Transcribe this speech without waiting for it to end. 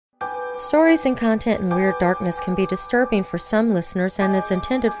Stories and content in Weird Darkness can be disturbing for some listeners and is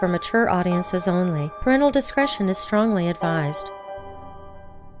intended for mature audiences only. Parental discretion is strongly advised.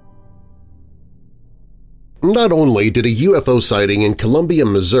 Not only did a UFO sighting in Columbia,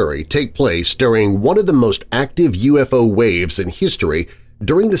 Missouri take place during one of the most active UFO waves in history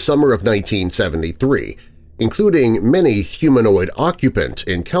during the summer of 1973, including many humanoid occupant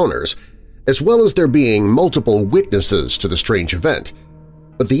encounters, as well as there being multiple witnesses to the strange event,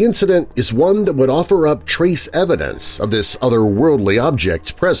 but the incident is one that would offer up trace evidence of this otherworldly object's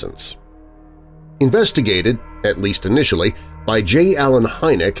presence. Investigated, at least initially, by J. Allen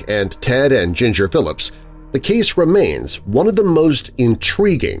Hynek and Ted and Ginger Phillips, the case remains one of the most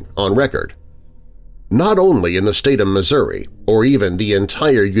intriguing on record. Not only in the state of Missouri or even the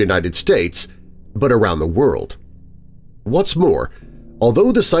entire United States, but around the world. What's more,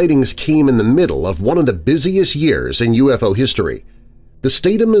 although the sightings came in the middle of one of the busiest years in UFO history, the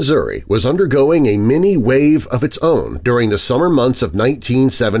state of Missouri was undergoing a mini-wave of its own during the summer months of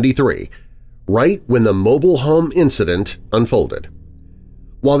 1973, right when the mobile home incident unfolded.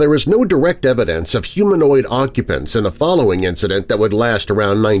 While there is no direct evidence of humanoid occupants in the following incident that would last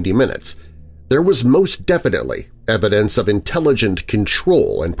around 90 minutes, there was most definitely evidence of intelligent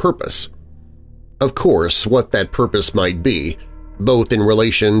control and purpose. Of course, what that purpose might be, both in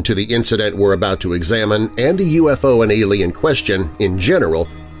relation to the incident we're about to examine and the UFO and alien question in general,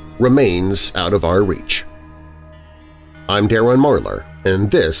 remains out of our reach. I'm Darren Marlar,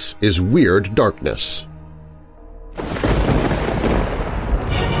 and this is Weird Darkness.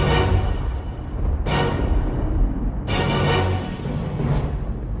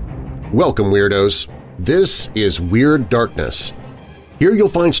 Welcome, Weirdos! This is Weird Darkness. Here you'll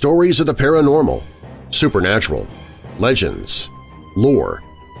find stories of the paranormal, supernatural, legends, lore,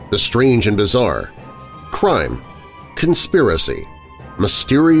 the strange and bizarre, crime, conspiracy,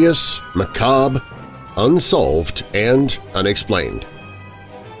 mysterious, macabre, unsolved, and unexplained.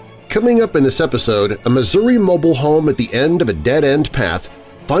 Coming up in this episode, a Missouri mobile home at the end of a dead-end path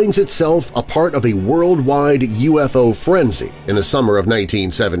finds itself a part of a worldwide UFO frenzy in the summer of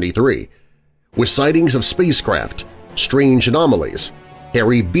 1973, with sightings of spacecraft, strange anomalies,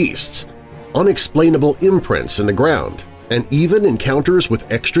 hairy beasts, unexplainable imprints in the ground, and even encounters with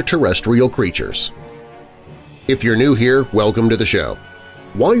extraterrestrial creatures. If you're new here, welcome to the show.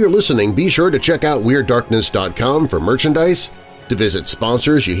 While you're listening, be sure to check out WeirdDarkness.com for merchandise, to visit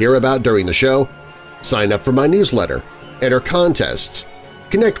sponsors you hear about during the show, sign up for my newsletter, enter contests,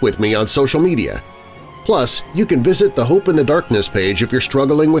 connect with me on social media. Plus, you can visit the Hope in the Darkness page if you're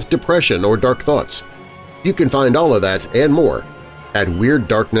struggling with depression or dark thoughts. You can find all of that and more at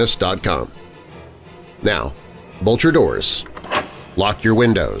WeirdDarkness.com. Now, bolt your doors, lock your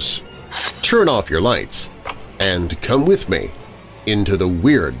windows, turn off your lights, and come with me into the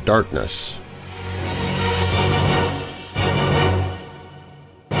Weird Darkness.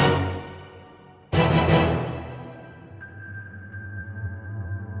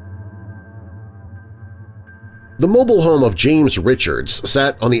 The mobile home of James Richards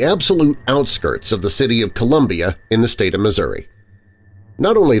sat on the absolute outskirts of the city of Columbia in the state of Missouri.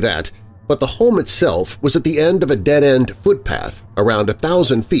 Not only that, but the home itself was at the end of a dead-end footpath around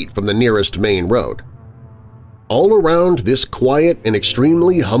 1,000 feet from the nearest main road. All around this quiet and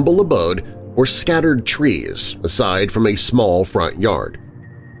extremely humble abode were scattered trees, aside from a small front yard.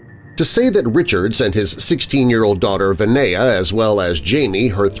 To say that Richards and his 16-year-old daughter Vinaya, as well as Jamie,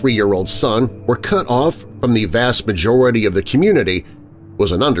 her 3-year-old son, were cut off from the vast majority of the community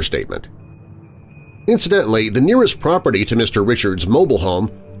was an understatement. Incidentally, the nearest property to Mr. Richards' mobile home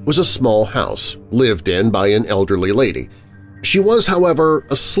was a small house lived in by an elderly lady. She was, however,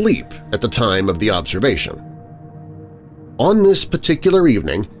 asleep at the time of the observation. On this particular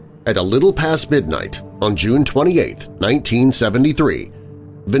evening, at a little past midnight on June 28, 1973,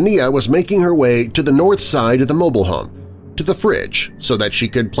 Vinaya was making her way to the north side of the mobile home, to the fridge so that she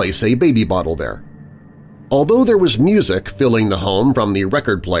could place a baby bottle there. Although there was music filling the home from the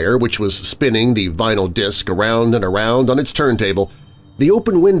record player which was spinning the vinyl disc around and around on its turntable, the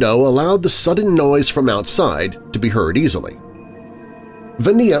open window allowed the sudden noise from outside to be heard easily.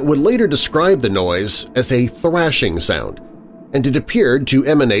 Vinaya would later describe the noise as a thrashing sound, and it appeared to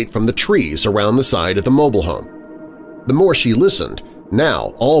emanate from the trees around the side of the mobile home. The more she listened,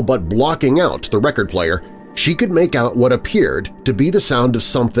 now all but blocking out the record player, she could make out what appeared to be the sound of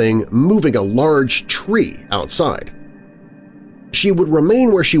something moving a large tree outside. She would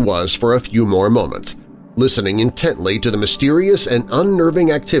remain where she was for a few more moments, listening intently to the mysterious and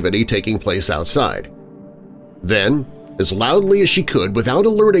unnerving activity taking place outside. Then, as loudly as she could without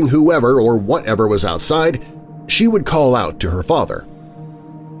alerting whoever or whatever was outside, she would call out to her father.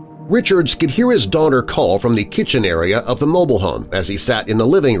 Richards could hear his daughter call from the kitchen area of the mobile home as he sat in the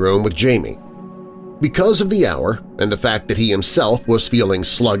living room with Jamie. Because of the hour and the fact that he himself was feeling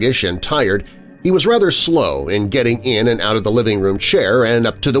sluggish and tired, he was rather slow in getting in and out of the living room chair and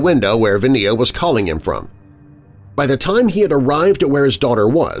up to the window where Vania was calling him from. By the time he had arrived at where his daughter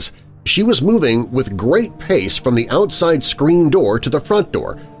was, she was moving with great pace from the outside screen door to the front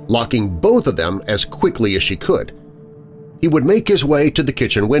door, locking both of them as quickly as she could. He would make his way to the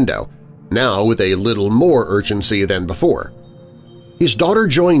kitchen window, now with a little more urgency than before. His daughter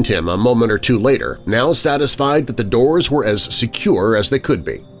joined him a moment or two later, now satisfied that the doors were as secure as they could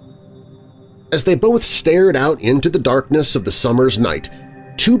be. As they both stared out into the darkness of the summer's night,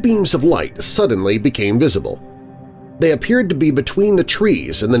 two beams of light suddenly became visible. They appeared to be between the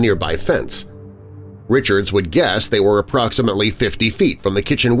trees and the nearby fence. Richards would guess they were approximately 50 feet from the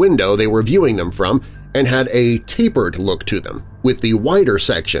kitchen window they were viewing them from and had a tapered look to them, with the wider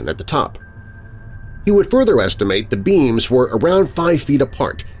section at the top. He would further estimate the beams were around 5 feet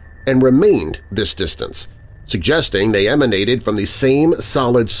apart and remained this distance, suggesting they emanated from the same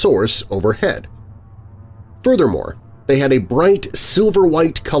solid source overhead. Furthermore, they had a bright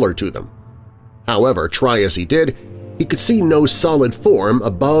silver-white color to them. However, try as he did, he could see no solid form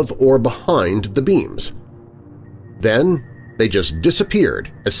above or behind the beams. Then they just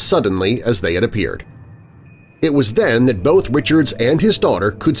disappeared as suddenly as they had appeared. It was then that both Richards and his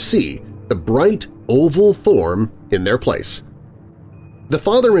daughter could see the bright oval form in their place. The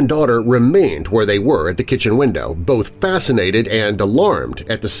father and daughter remained where they were at the kitchen window, both fascinated and alarmed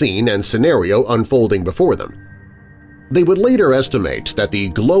at the scene and scenario unfolding before them. They would later estimate that the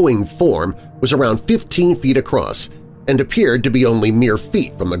glowing form was around 15 feet across and appeared to be only mere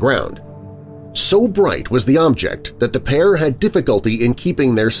feet from the ground. So bright was the object that the pair had difficulty in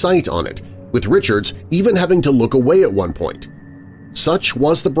keeping their sight on it, with Richards even having to look away at one point. Such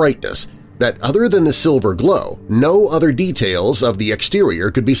was the brightness that other than the silver glow, no other details of the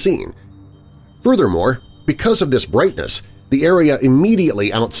exterior could be seen. Furthermore, because of this brightness, the area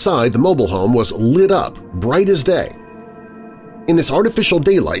immediately outside the mobile home was lit up bright as day. In this artificial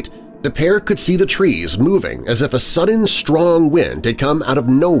daylight, the pair could see the trees moving as if a sudden strong wind had come out of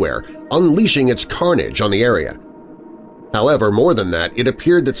nowhere, unleashing its carnage on the area. However, more than that, it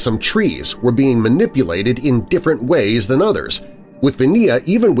appeared that some trees were being manipulated in different ways than others, with Vania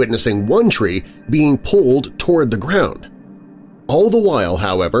even witnessing one tree being pulled toward the ground. All the while,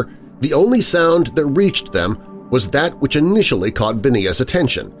 however, the only sound that reached them was that which initially caught Vania's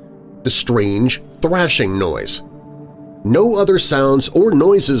attention, the strange thrashing noise. No other sounds or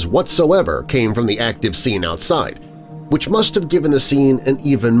noises whatsoever came from the active scene outside, which must have given the scene an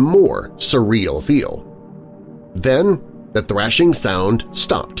even more surreal feel. Then the thrashing sound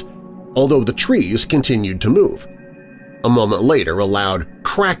stopped, although the trees continued to move. A moment later, a loud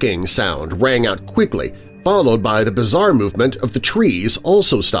cracking sound rang out quickly, followed by the bizarre movement of the trees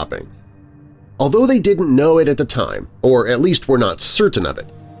also stopping. Although they didn't know it at the time, or at least were not certain of it,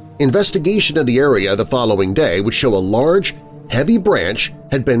 investigation of the area the following day would show a large, heavy branch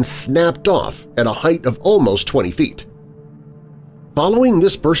had been snapped off at a height of almost 20 feet. Following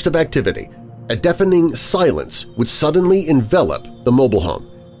this burst of activity, a deafening silence would suddenly envelop the mobile home,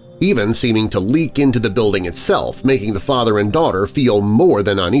 even seeming to leak into the building itself, making the father and daughter feel more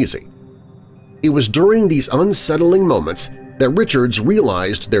than uneasy. It was during these unsettling moments that Richards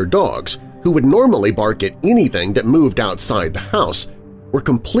realized their dogs, who would normally bark at anything that moved outside the house, were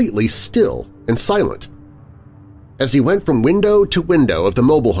completely still and silent. As he went from window to window of the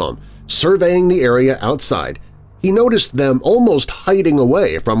mobile home, surveying the area outside, he noticed them almost hiding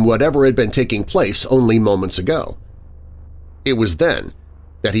away from whatever had been taking place only moments ago. It was then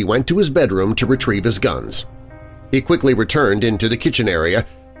that he went to his bedroom to retrieve his guns. He quickly returned into the kitchen area,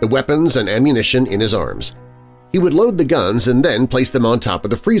 the weapons and ammunition in his arms. He would load the guns and then place them on top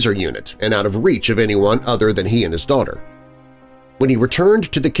of the freezer unit and out of reach of anyone other than he and his daughter. When he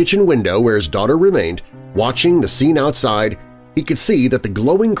returned to the kitchen window where his daughter remained, watching the scene outside, he could see that the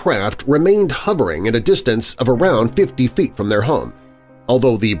glowing craft remained hovering at a distance of around 50 feet from their home,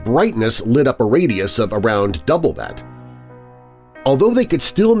 although the brightness lit up a radius of around double that. Although they could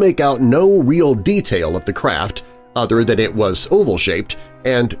still make out no real detail of the craft other than it was oval-shaped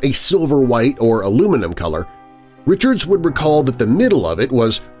and a silver-white or aluminum color, Richards would recall that the middle of it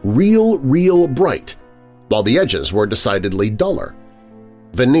was real bright, while the edges were decidedly duller.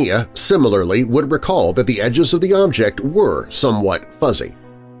 Vania similarly would recall that the edges of the object were somewhat fuzzy.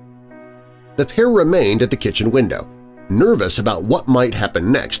 The pair remained at the kitchen window, nervous about what might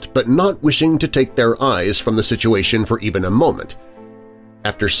happen next but not wishing to take their eyes from the situation for even a moment.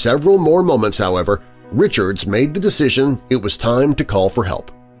 After several more moments, however, Richards made the decision it was time to call for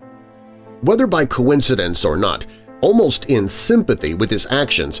help. Whether by coincidence or not, almost in sympathy with his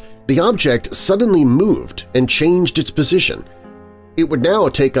actions, the object suddenly moved and changed its position. It would now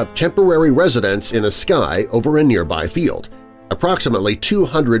take up temporary residence in the sky over a nearby field, approximately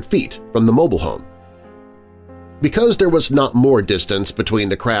 200 feet from the mobile home. Because there was not more distance between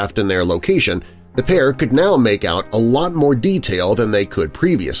the craft and their location, the pair could now make out a lot more detail than they could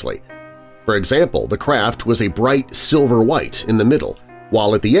previously. For example, the craft was a bright silver-white in the middle,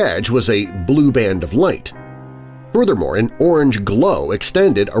 while at the edge was a blue band of light. Furthermore, an orange glow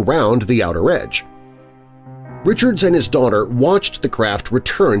extended around the outer edge. Richards and his daughter watched the craft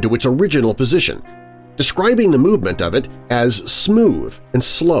return to its original position, describing the movement of it as smooth and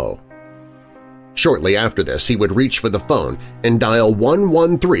slow. Shortly after this, he would reach for the phone and dial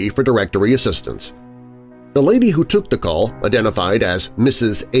 113 for directory assistance. The lady who took the call, identified as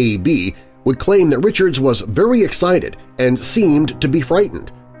Mrs. A.B., would claim that Richards was very excited and seemed to be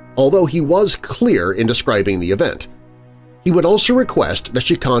frightened, although he was clear in describing the event. He would also request that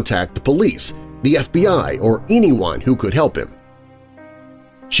she contact the police, the FBI, or anyone who could help him.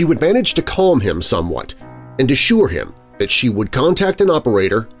 She would manage to calm him somewhat and assure him that she would contact an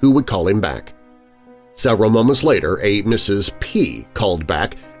operator who would call him back. Several moments later, a Mrs. P. called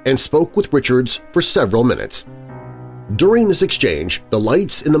back and spoke with Richards for several minutes. During this exchange, the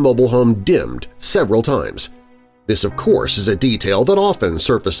lights in the mobile home dimmed several times. This, of course, is a detail that often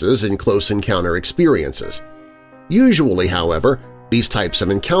surfaces in close encounter experiences. Usually, however, these types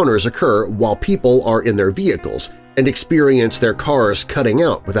of encounters occur while people are in their vehicles and experience their cars cutting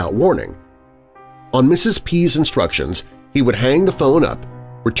out without warning. On Mrs. P's instructions, he would hang the phone up,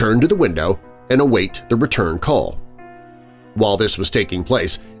 return to the window, and await the return call. While this was taking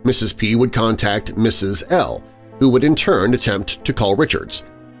place, Mrs. P would contact Mrs. L, who would in turn attempt to call Richards.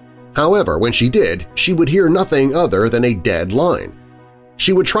 However, when she did, she would hear nothing other than a dead line.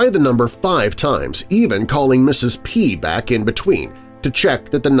 She would try the number 5 times, even calling Mrs. P back in between to check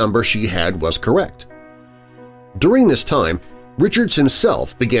that the number she had was correct. During this time, Richards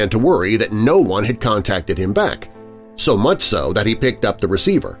himself began to worry that no one had contacted him back, so much so that he picked up the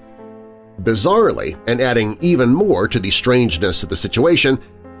receiver. Bizarrely, and adding even more to the strangeness of the situation,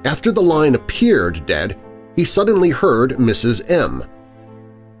 after the line appeared dead, he suddenly heard Mrs. M.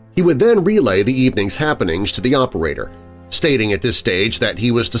 He would then relay the evening's happenings to the operator, stating at this stage that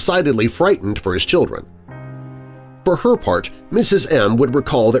he was decidedly frightened for his children. For her part, Mrs. M would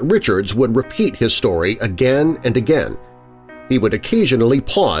recall that Richards would repeat his story again and again. He would occasionally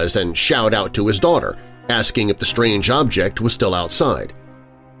pause and shout out to his daughter, asking if the strange object was still outside.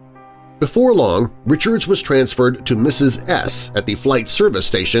 Before long, Richards was transferred to Mrs. S at the flight service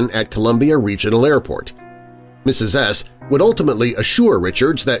station at Columbia Regional Airport. Mrs. S would ultimately assure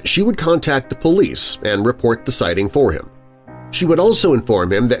Richards that she would contact the police and report the sighting for him. She would also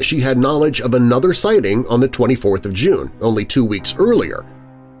inform him that she had knowledge of another sighting on the 24th of June, only 2 weeks earlier.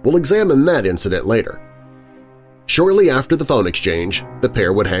 We'll examine that incident later. Shortly after the phone exchange, the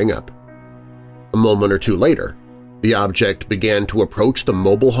pair would hang up. A moment or two later, the object began to approach the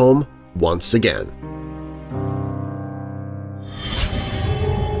mobile home once again.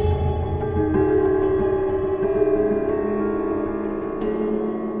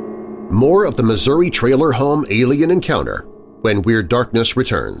 More of the Missouri trailer home alien encounter when Weird Darkness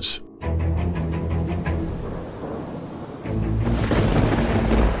returns.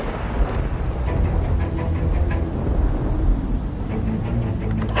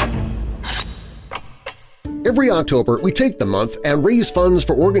 Every October, we take the month and raise funds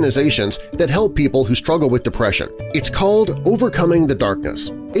for organizations that help people who struggle with depression. It's called Overcoming the Darkness.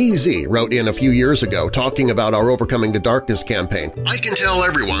 AZ wrote in a few years ago talking about our Overcoming the Darkness campaign. I can tell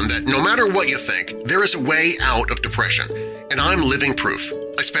everyone that no matter what you think, there is a way out of depression, and I'm living proof.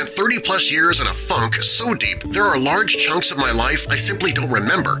 I spent 30-plus years in a funk so deep there are large chunks of my life I simply don't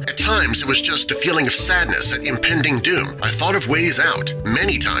remember. At times, it was just a feeling of sadness at impending doom. I thought of ways out,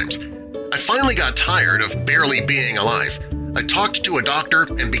 many times. I finally got tired of barely being alive. I talked to a doctor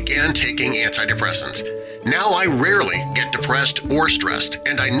and began taking antidepressants. Now I rarely get depressed or stressed,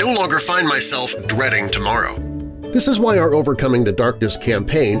 and I no longer find myself dreading tomorrow. This is why our Overcoming the Darkness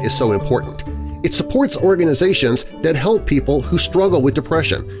campaign is so important. It supports organizations that help people who struggle with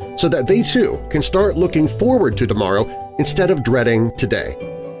depression so that they too can start looking forward to tomorrow instead of dreading today.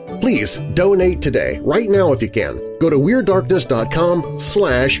 Please donate today, right now if you can. Go to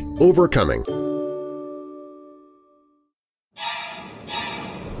WeirdDarkness.com/overcoming.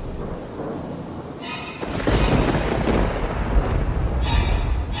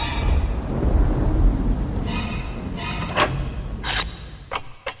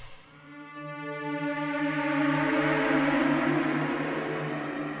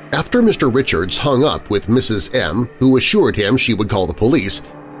 After Mr. Richards hung up with Mrs. M, who assured him she would call the police,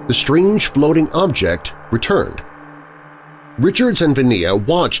 the strange floating object returned. Richards and Vania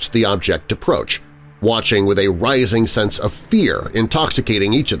watched the object approach, watching with a rising sense of fear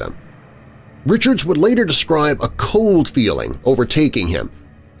intoxicating each of them. Richards would later describe a cold feeling overtaking him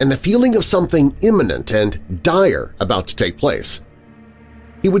and the feeling of something imminent and dire about to take place.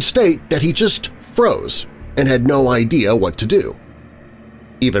 He would state that he just froze and had no idea what to do.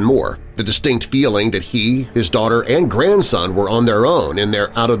 Even more, the distinct feeling that he, his daughter, and grandson were on their own in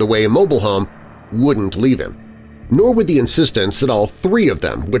their out-of-the-way mobile home wouldn't leave him, nor would the insistence that all three of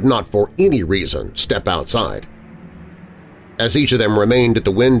them would not for any reason step outside. As each of them remained at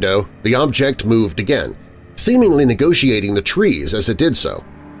the window, the object moved again, seemingly negotiating the trees as it did so.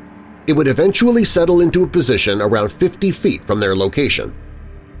 It would eventually settle into a position around 50 feet from their location.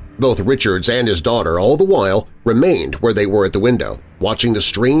 Both Richards and his daughter all the while remained where they were at the window, watching the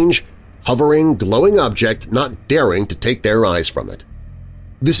strange, hovering, glowing object, not daring to take their eyes from it.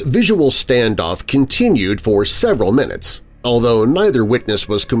 This visual standoff continued for several minutes, although neither witness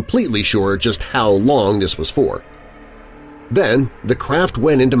was completely sure just how long this was for. Then the craft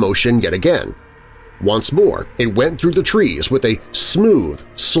went into motion yet again. Once more, it went through the trees with a smooth,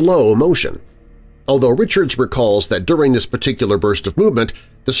 slow motion, although Richards recalls that during this particular burst of movement,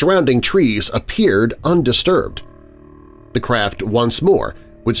 the surrounding trees appeared undisturbed. The craft once more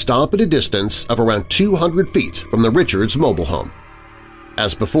would stop at a distance of around 200 feet from the Richards mobile home.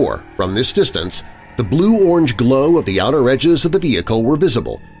 As before, from this distance, the blue-orange glow of the outer edges of the vehicle were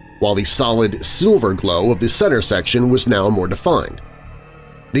visible, while the solid silver glow of the center section was now more defined.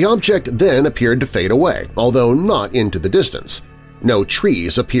 The object then appeared to fade away, although not into the distance. No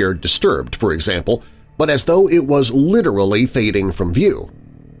trees appeared disturbed, for example, but as though it was literally fading from view.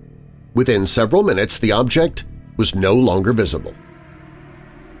 Within several minutes, the object was no longer visible.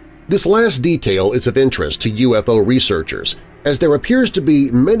 This last detail is of interest to UFO researchers, as there appears to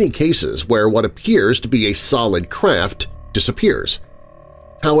be many cases where what appears to be a solid craft disappears.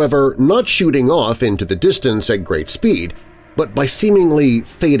 However, not shooting off into the distance at great speed, but by seemingly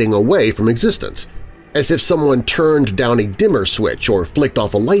fading away from existence, as if someone turned down a dimmer switch or flicked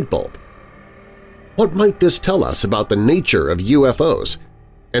off a light bulb. What might this tell us about the nature of UFOs,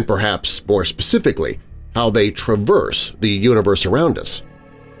 and perhaps more specifically, how they traverse the universe around us?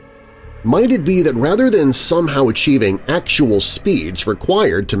 Might it be that rather than somehow achieving actual speeds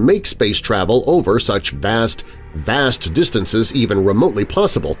required to make space travel over such vast distances even remotely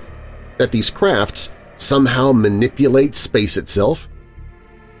possible, that these crafts somehow manipulate space itself?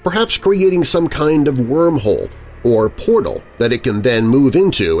 Perhaps creating some kind of wormhole or portal that it can then move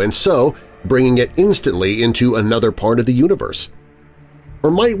into and so bringing it instantly into another part of the universe? Or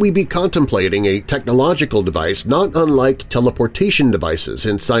might we be contemplating a technological device not unlike teleportation devices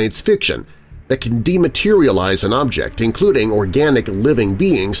in science fiction that can dematerialize an object, including organic living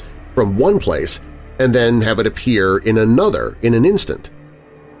beings, from one place and then have it appear in another in an instant?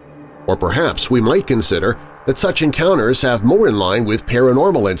 Or perhaps we might consider that such encounters have more in line with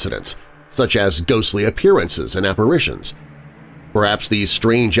paranormal incidents, such as ghostly appearances and apparitions. Perhaps these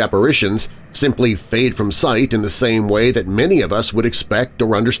strange apparitions simply fade from sight in the same way that many of us would expect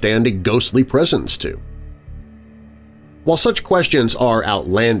or understand a ghostly presence to. While such questions are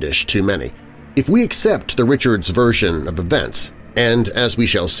outlandish to many, if we accept the Richards version of events, and as we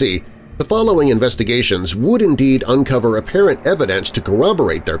shall see, the following investigations would indeed uncover apparent evidence to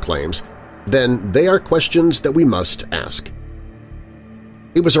corroborate their claims, then they are questions that we must ask.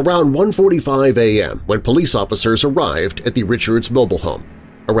 It was around 1:45 a.m. when police officers arrived at the Richards mobile home,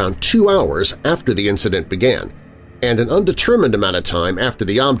 around 2 hours after the incident began, and an undetermined amount of time after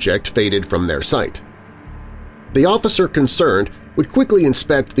the object faded from their sight. The officer concerned would quickly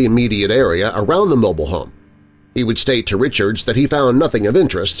inspect the immediate area around the mobile home. He would state to Richards that he found nothing of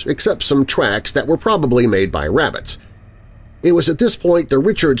interest except some tracks that were probably made by rabbits. It was at this point that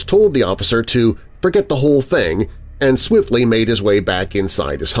Richards told the officer to forget the whole thing and swiftly made his way back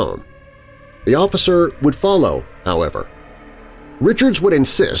inside his home. The officer would follow, however. Richards would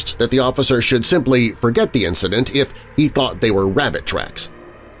insist that the officer should simply forget the incident if he thought they were rabbit tracks.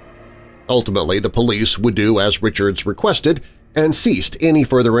 Ultimately, the police would do as Richards requested and ceased any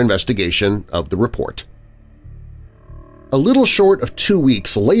further investigation of the report. A little short of 2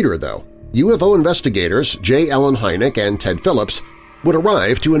 weeks later, though, UFO investigators J. Allen Hynek and Ted Phillips would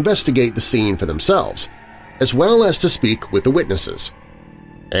arrive to investigate the scene for themselves, as well as to speak with the witnesses.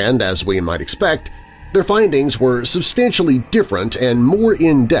 And as we might expect, their findings were substantially different and more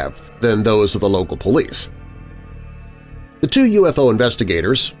in-depth than those of the local police. The two UFO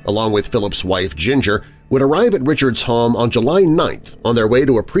investigators, along with Phillips' wife Ginger, would arrive at Richards' home on July 9th on their way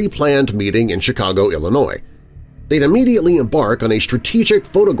to a pre-planned meeting in Chicago, Illinois. They'd immediately embark on a strategic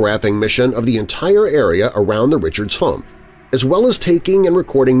photographing mission of the entire area around the Richards home, as well as taking and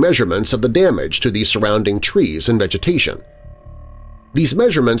recording measurements of the damage to the surrounding trees and vegetation. These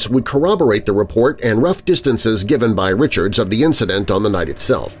measurements would corroborate the report and rough distances given by Richards of the incident on the night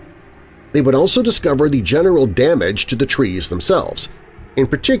itself. They would also discover the general damage to the trees themselves, in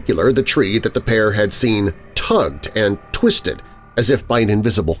particular the tree that the pair had seen tugged and twisted as if by an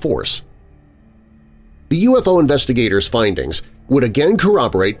invisible force. The UFO investigators' findings would again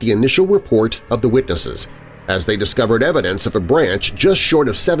corroborate the initial report of the witnesses, as they discovered evidence of a branch just short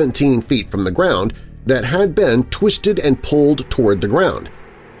of 17 feet from the ground that had been twisted and pulled toward the ground.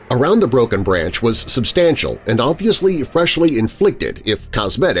 Around the broken branch was substantial and obviously freshly inflicted, if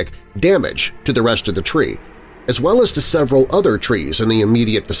cosmetic, damage to the rest of the tree, as well as to several other trees in the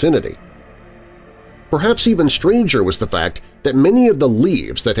immediate vicinity. Perhaps even stranger was the fact that many of the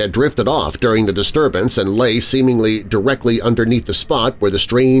leaves that had drifted off during the disturbance and lay seemingly directly underneath the spot where the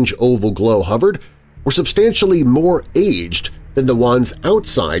strange oval glow hovered were substantially more aged than the ones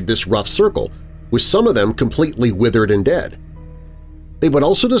outside this rough circle, with some of them completely withered and dead. They would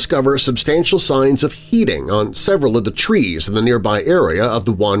also discover substantial signs of heating on several of the trees in the nearby area of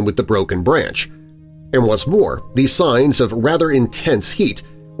the one with the broken branch. And what's more, these signs of rather intense heat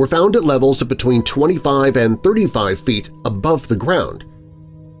were found at levels of between 25 and 35 feet above the ground.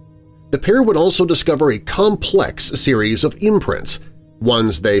 The pair would also discover a complex series of imprints,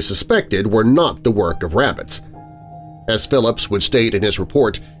 ones they suspected were not the work of rabbits. As Phillips would state in his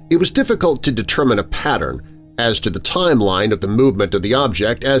report, it was difficult to determine a pattern as to the timeline of the movement of the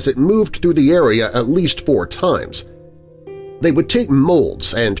object as it moved through the area at least 4 times. They would take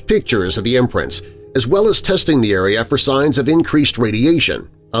molds and pictures of the imprints, as well as testing the area for signs of increased radiation,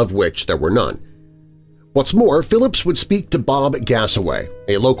 of which there were none. What's more, Phillips would speak to Bob Gassaway,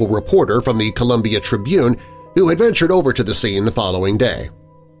 a local reporter from the Columbia Tribune who had ventured over to the scene the following day.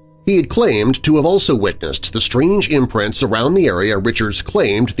 He had claimed to have also witnessed the strange imprints around the area Richards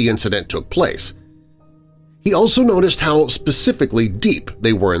claimed the incident took place. He also noticed how specifically deep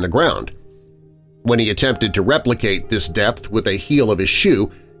they were in the ground. When he attempted to replicate this depth with a heel of his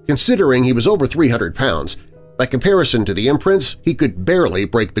shoe, considering he was over 300 pounds, by comparison to the imprints, he could barely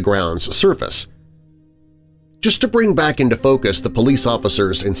break the ground's surface. Just to bring back into focus the police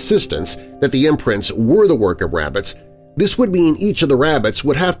officer's insistence that the imprints were the work of rabbits, this would mean each of the rabbits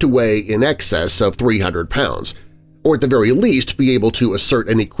would have to weigh in excess of 300 pounds, or at the very least be able to assert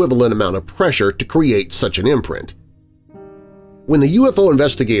an equivalent amount of pressure to create such an imprint. When the UFO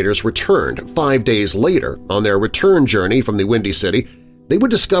investigators returned 5 days later on their return journey from the Windy City, they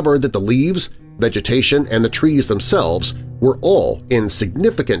would discover that the leaves, vegetation, and the trees themselves were all in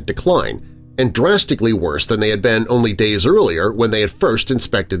significant decline and drastically worse than they had been only days earlier when they had first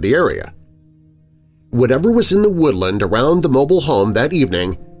inspected the area. Whatever was in the woodland around the mobile home that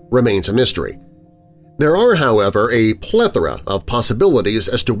evening remains a mystery. There are, however, a plethora of possibilities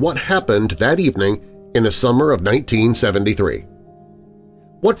as to what happened that evening in the summer of 1973.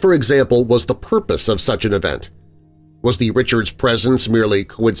 What, for example, was the purpose of such an event? Was the Richards' presence merely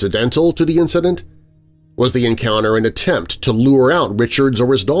coincidental to the incident? Was the encounter an attempt to lure out Richards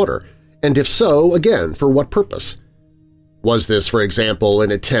or his daughter, and if so, again, for what purpose? Was this, for example, an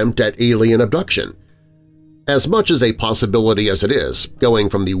attempt at alien abduction? As much as a possibility as it is, going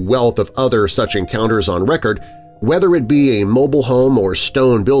from the wealth of other such encounters on record, whether it be a mobile home or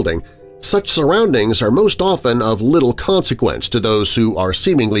stone building, such surroundings are most often of little consequence to those who are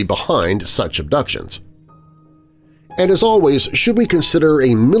seemingly behind such abductions. And as always, should we consider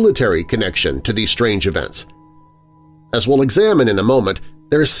a military connection to these strange events? As we'll examine in a moment,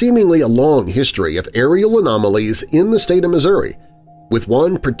 there is seemingly a long history of aerial anomalies in the state of Missouri, with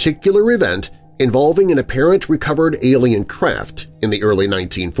one particular event involving an apparent recovered alien craft in the early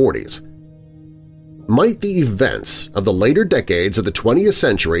 1940s. Might the events of the later decades of the 20th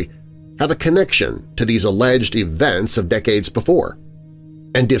century have a connection to these alleged events of decades before?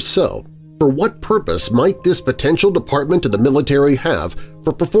 And if so, for what purpose might this potential department of the military have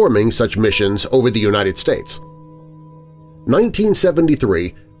for performing such missions over the United States?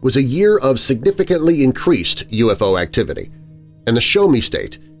 1973 was a year of significantly increased UFO activity, and the Show Me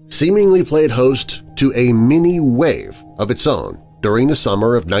State seemingly played host to a mini-wave of its own during the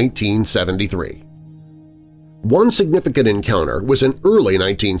summer of 1973. One significant encounter was in early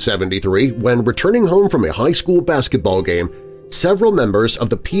 1973 when, returning home from a high school basketball game, several members of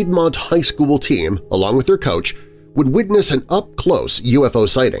the Piedmont High School team, along with their coach, would witness an up-close UFO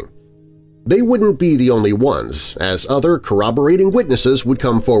sighting. They wouldn't be the only ones, as other corroborating witnesses would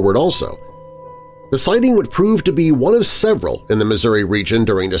come forward also. The sighting would prove to be one of several in the Missouri region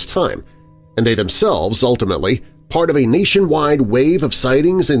during this time, and they themselves ultimately part of a nationwide wave of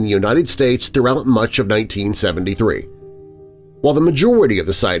sightings in the United States throughout much of 1973. While the majority of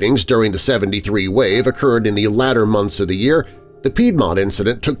the sightings during the 73 wave occurred in the latter months of the year, the Piedmont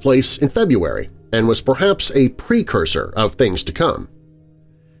incident took place in February and was perhaps a precursor of things to come.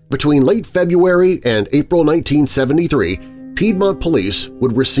 Between late February and April 1973, Piedmont police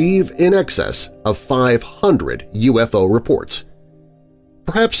would receive in excess of 500 UFO reports.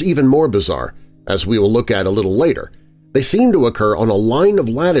 Perhaps even more bizarre, as we will look at a little later, they seem to occur on a line of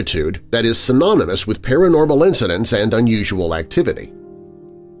latitude that is synonymous with paranormal incidents and unusual activity.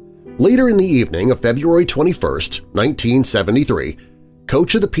 Later in the evening of February 21, 1973,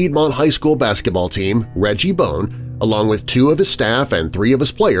 coach of the Piedmont High School basketball team, Reggie Bone, along with 2 of his staff and 3 of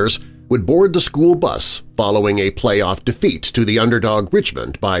his players, would board the school bus following a playoff defeat to the underdog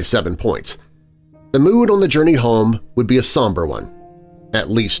Richmond by 7 points. The mood on the journey home would be a somber one, at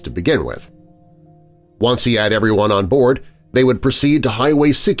least to begin with. Once he had everyone on board, they would proceed to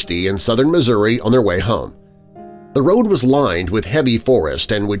Highway 60 in southern Missouri on their way home. The road was lined with heavy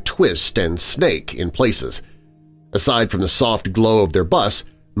forest and would twist and snake in places. Aside from the soft glow of their bus,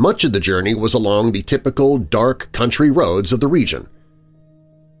 much of the journey was along the typical dark country roads of the region.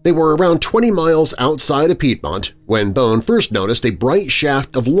 They were around 20 miles outside of Piedmont when Bone first noticed a bright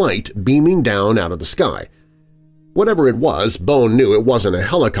shaft of light beaming down out of the sky. Whatever it was, Bone knew it wasn't a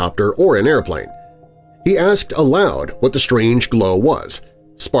helicopter or an airplane. He asked aloud what the strange glow was,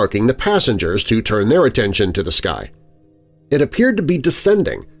 sparking the passengers to turn their attention to the sky. It appeared to be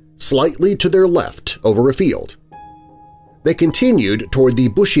descending, slightly to their left over a field. They continued toward the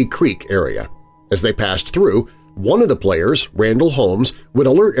Bushy Creek area. As they passed through, one of the players, Randall Holmes, would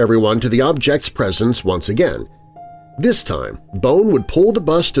alert everyone to the object's presence once again. This time, Bone would pull the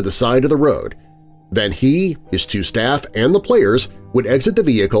bus to the side of the road. Then he, his 2 staff, and the players would exit the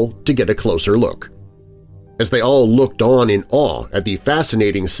vehicle to get a closer look. As they all looked on in awe at the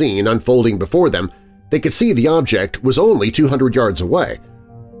fascinating scene unfolding before them, they could see the object was only 200 yards away.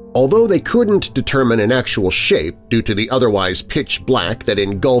 Although they couldn't determine an actual shape due to the otherwise pitch black that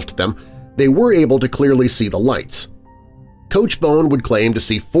engulfed them, they were able to clearly see the lights. Coach Bone would claim to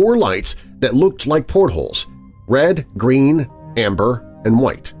see 4 lights that looked like portholes – red, green, amber, and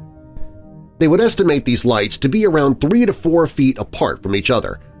white. They would estimate these lights to be around 3 to 4 feet apart from each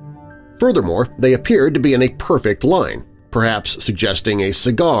other. Furthermore, they appeared to be in a perfect line, perhaps suggesting a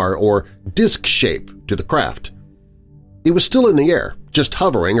cigar or disc shape to the craft. It was still in the air, just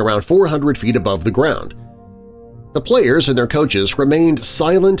hovering around 400 feet above the ground. The players and their coaches remained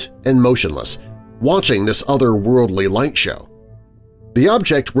silent and motionless, watching this otherworldly light show. The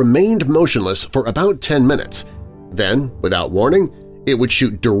object remained motionless for about 10 minutes. Then, without warning, it would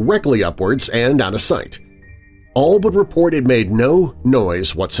shoot directly upwards and out of sight. All would report it made no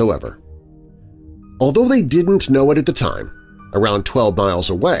noise whatsoever. Although they didn't know it at the time, around 12 miles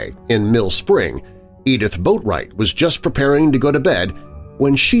away in Mill Spring, Edith Boatwright was just preparing to go to bed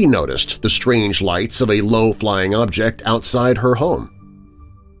when she noticed the strange lights of a low-flying object outside her home.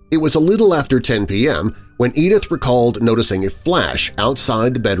 It was a little after 10 p.m. when Edith recalled noticing a flash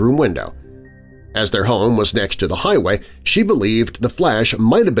outside the bedroom window. As their home was next to the highway, she believed the flash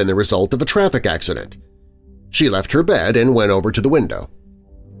might have been the result of a traffic accident. She left her bed and went over to the window.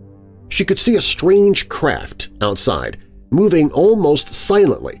 She could see a strange craft outside, moving almost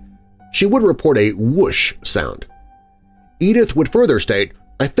silently. She would report a whoosh sound. Edith would further state,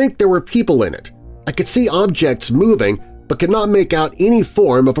 "I think there were people in it. I could see objects moving but could not make out any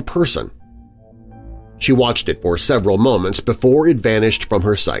form of a person." She watched it for several moments before it vanished from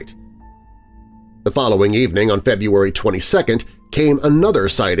her sight. The following evening, on February 22nd, came another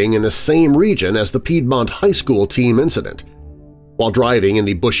sighting in the same region as the Piedmont High School team incident. While driving in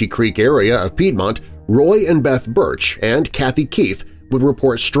the Bushy Creek area of Piedmont, Roy and Beth Birch and Kathy Keith would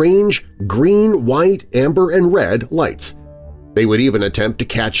report strange green, white, amber, and red lights. They would even attempt to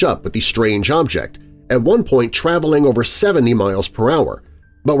catch up with the strange object, at one point traveling over 70 miles per hour,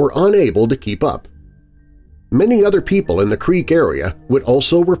 but were unable to keep up. Many other people in the creek area would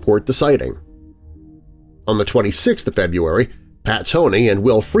also report the sighting. On the 26th of February, Pat Toney and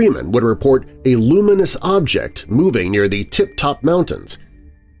Will Freeman would report a luminous object moving near the Tip Top Mountains.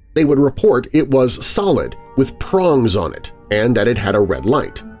 They would report it was solid with prongs on it and that it had a red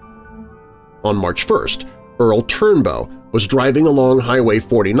light. On March 1st, Earl Turnbow was driving along Highway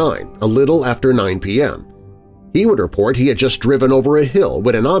 49 a little after 9 p.m. He would report he had just driven over a hill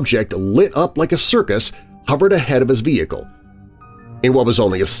when an object lit up like a circus hovered ahead of his vehicle. In what was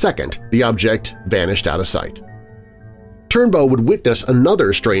only a second, the object vanished out of sight. Turnbow would witness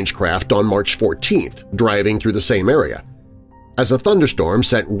another strange craft on March 14th, driving through the same area. As a thunderstorm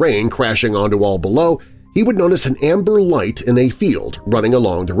sent rain crashing onto all below, he would notice an amber light in a field running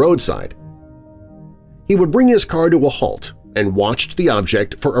along the roadside. He would bring his car to a halt and watched the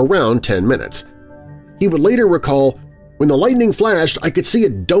object for around 10 minutes. He would later recall, "When the lightning flashed, I could see a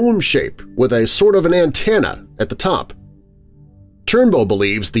dome shape with a sort of an antenna at the top." Turnbow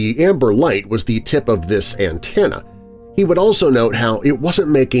believes the amber light was the tip of this antenna. He would also note how it wasn't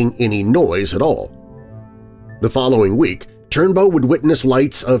making any noise at all. The following week, Turnbow would witness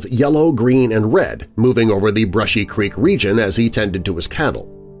lights of yellow, green, and red moving over the Brushy Creek region as he tended to his cattle.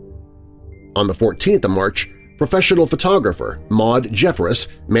 On the 14th of March, professional photographer Maud Jeffress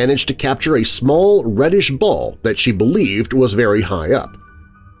managed to capture a small reddish ball that she believed was very high up.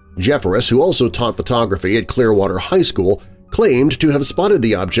 Jeffress, who also taught photography at Clearwater High School, claimed to have spotted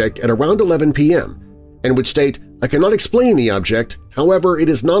the object at around 11 p.m. and would state, "I cannot explain the object, however it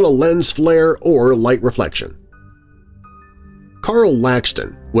is not a lens flare or light reflection." Carl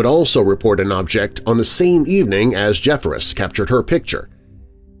Laxton would also report an object on the same evening as Jeffress captured her picture.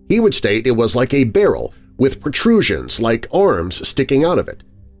 He would state it was like a barrel with protrusions like arms sticking out of it.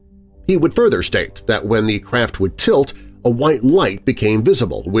 He would further state that when the craft would tilt, a white light became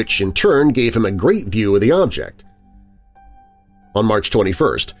visible, which in turn gave him a great view of the object. On March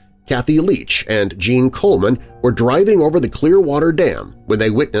 21st, Kathy Leach and Gene Coleman were driving over the Clearwater Dam when they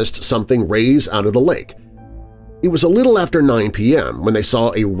witnessed something raise out of the lake. It was a little after 9 p.m. when they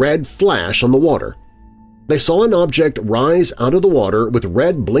saw a red flash on the water. They saw an object rise out of the water with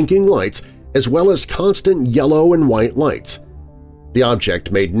red blinking lights as well as constant yellow and white lights. The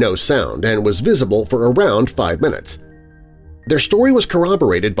object made no sound and was visible for around 5 minutes. Their story was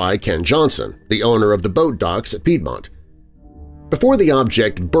corroborated by Ken Johnson, the owner of the boat docks at Piedmont. Before the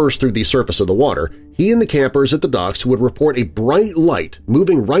object burst through the surface of the water, he and the campers at the docks would report a bright light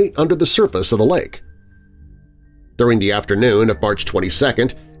moving right under the surface of the lake. During the afternoon of March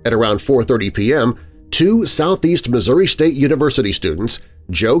 22nd, at around 4:30 p.m., two Southeast Missouri State University students,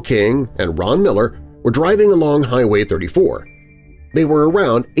 Joe King and Ron Miller, were driving along Highway 34. They were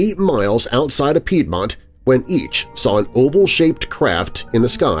around 8 miles outside of Piedmont when each saw an oval-shaped craft in the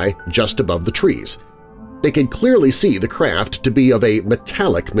sky just above the trees. They could clearly see the craft to be of a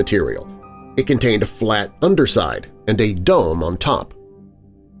metallic material. It contained a flat underside and a dome on top.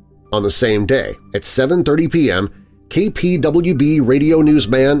 On the same day, at 7:30 p.m., KPWB radio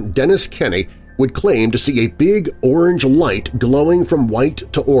newsman Dennis Kenny would claim to see a big orange light glowing from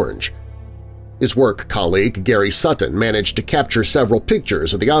white to orange. His work colleague Gary Sutton managed to capture several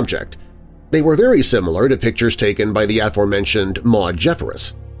pictures of the object. They were very similar to pictures taken by the aforementioned Maud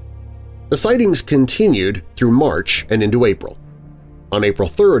Jeffress. The sightings continued through March and into April. On April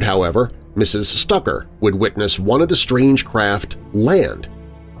 3rd, however, Mrs. Stucker would witness one of the strange craft land.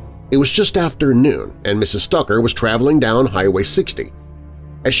 It was just after noon, and Mrs. Stucker was traveling down Highway 60.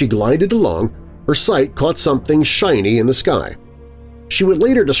 As she glided along, her sight caught something shiny in the sky. She would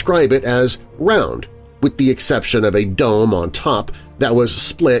later describe it as round, with the exception of a dome on top that was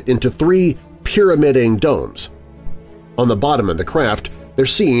split into 3 pyramiding domes. On the bottom of the craft, there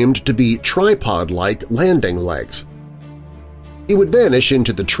seemed to be tripod-like landing legs. It would vanish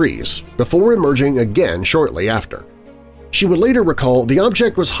into the trees before emerging again shortly after. She would later recall the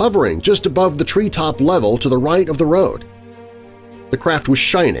object was hovering just above the treetop level to the right of the road. The craft was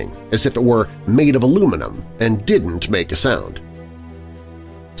shining as if it were made of aluminum and didn't make a sound.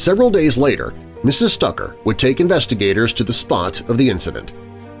 Several days later, Mrs. Stucker would take investigators to the spot of the incident.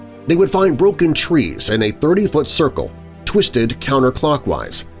 They would find broken trees in a 30-foot circle, twisted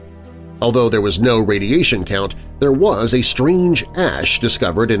counterclockwise. Although there was no radiation count, there was a strange ash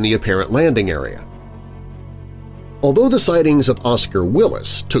discovered in the apparent landing area. Although the sightings of Oscar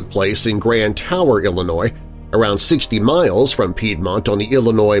Willis took place in Grand Tower, Illinois, around 60 miles from Piedmont on the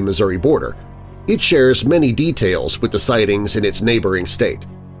Illinois-Missouri border, it shares many details with the sightings in its neighboring state.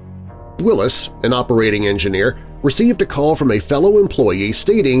 Willis, an operating engineer, received a call from a fellow employee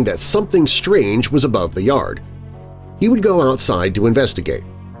stating that something strange was above the yard. He would go outside to investigate,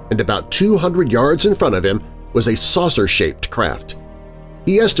 and about 200 yards in front of him was a saucer-shaped craft.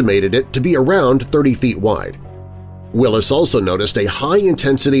 He estimated it to be around 30 feet wide. Willis also noticed a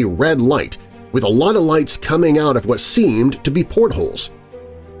high-intensity red light with a lot of lights coming out of what seemed to be portholes.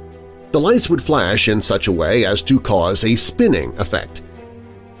 The lights would flash in such a way as to cause a spinning effect.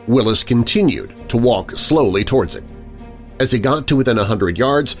 Willis continued to walk slowly towards it. As he got to within 100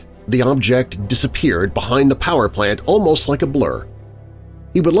 yards, the object disappeared behind the power plant almost like a blur.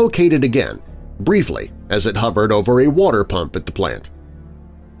 He would locate it again, briefly, as it hovered over a water pump at the plant.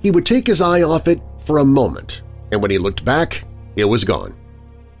 He would take his eye off it for a moment, and when he looked back, it was gone.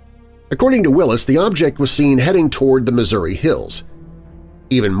 According to Willis, the object was seen heading toward the Missouri hills.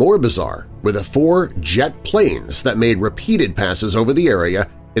 Even more bizarre were the 4 jet planes that made repeated passes over the area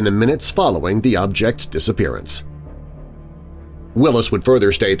in the minutes following the object's disappearance. Willis would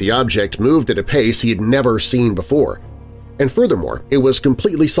further state the object moved at a pace he had never seen before, and furthermore, it was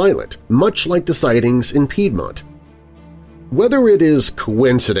completely silent, much like the sightings in Piedmont. Whether it is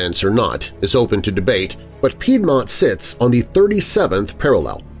coincidence or not is open to debate, but Piedmont sits on the 37th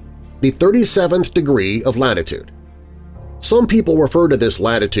parallel, the 37th degree of latitude. Some people refer to this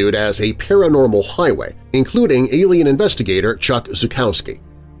latitude as a paranormal highway, including alien investigator Chuck Zukowski.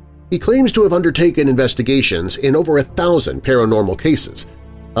 He claims to have undertaken investigations in over 1,000 paranormal cases,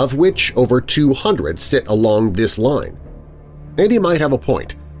 of which over 200 sit along this line. And he might have a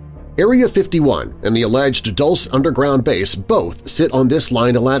point. Area 51 and the alleged Dulce underground base both sit on this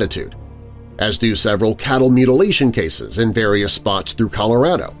line of latitude, as do several cattle mutilation cases in various spots through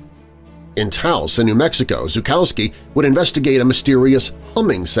Colorado. In Taos in New Mexico, Zukowski would investigate a mysterious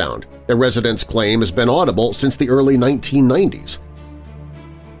humming sound that residents claim has been audible since the early 1990s.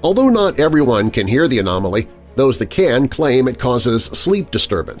 Although not everyone can hear the anomaly, those that can claim it causes sleep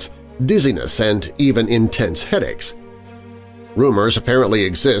disturbance, dizziness, and even intense headaches. Rumors apparently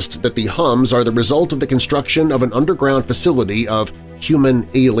exist that the hums are the result of the construction of an underground facility of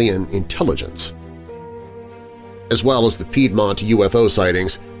human-alien intelligence. As well as the Piedmont UFO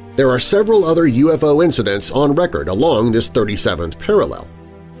sightings, there are several other UFO incidents on record along this 37th parallel.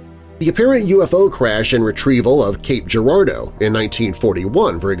 The apparent UFO crash and retrieval of Cape Girardeau in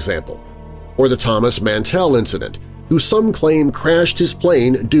 1941, for example, or the Thomas Mantell incident, who some claim crashed his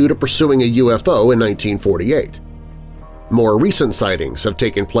plane due to pursuing a UFO in 1948. More recent sightings have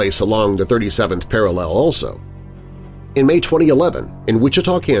taken place along the 37th parallel also. In May 2011, in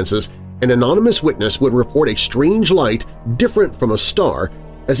Wichita, Kansas, an anonymous witness would report a strange light different from a star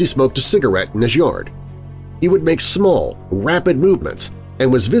as he smoked a cigarette in his yard. He would make small, rapid movements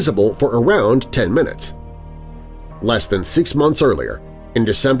and was visible for around 10 minutes. Less than 6 months earlier, in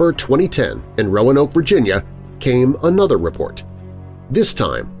December 2010 in Roanoke, Virginia, came another report, this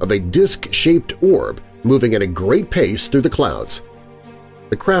time of a disc-shaped orb moving at a great pace through the clouds.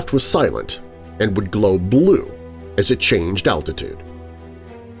 The craft was silent and would glow blue as it changed altitude.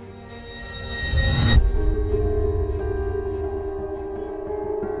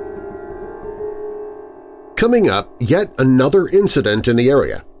 Coming up, yet another incident in the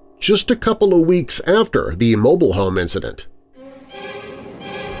area, just a couple of weeks after the mobile home incident.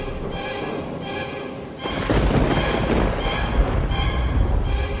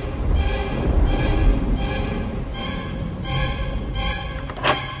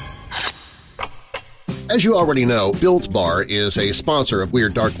 As you already know, Built Bar is a sponsor of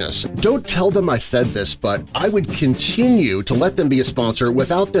Weird Darkness. Don't tell them I said this, but I would continue to let them be a sponsor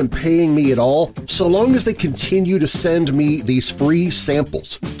without them paying me at all, so long as they continue to send me these free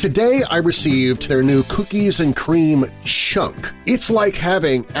samples. Today I received their new Cookies and Cream Chunk. It's like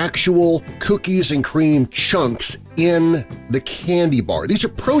having actual cookies and cream chunks in the candy bar. These are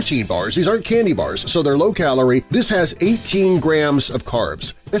protein bars. These aren't candy bars, so they're low-calorie. This has 18 grams of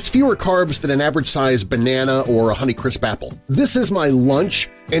carbs. That's fewer carbs than an average-sized banana or a Honeycrisp apple. This is my lunch,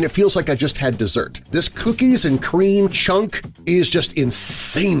 and it feels like I just had dessert. This cookies and cream chunk is just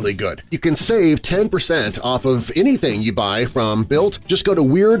insanely good. You can save 10% off of anything you buy from Built. Just go to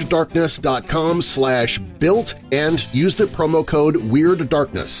WeirdDarkness.com/Built and use the promo code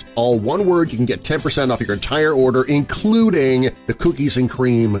WeirdDarkness. All one word, you can get 10% off your entire order, including the cookies and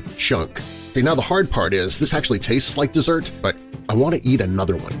cream chunk. See, now the hard part is this actually tastes like dessert, but I want to eat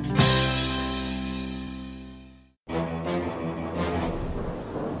another one.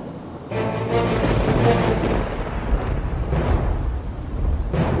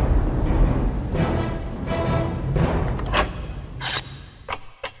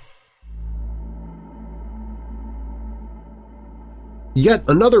 Yet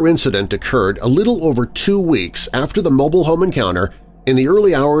another incident occurred a little over 2 weeks after the mobile home encounter in the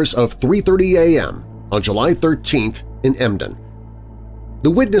early hours of 3:30 a.m. on July 13th in Emden.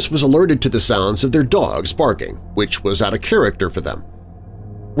 The witness was alerted to the sounds of their dogs barking, which was out of character for them.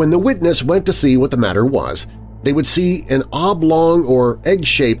 When the witness went to see what the matter was, they would see an oblong or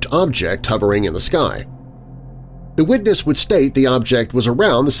egg-shaped object hovering in the sky. The witness would state the object was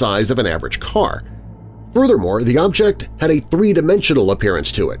around the size of an average car. Furthermore, the object had a three-dimensional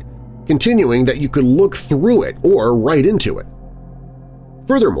appearance to it, continuing that you could look through it or right into it.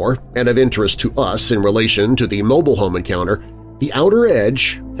 Furthermore, and of interest to us in relation to the mobile home encounter, the outer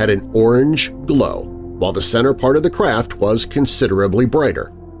edge had an orange glow, while the center part of the craft was considerably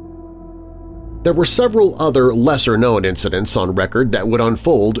brighter. There were several other lesser-known incidents on record that would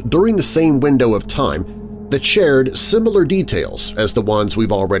unfold during the same window of time that shared similar details as the ones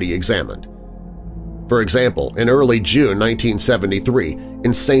we've already examined. For example, in early June 1973,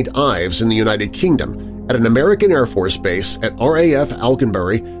 in St. Ives in the United Kingdom, at an American Air Force base at RAF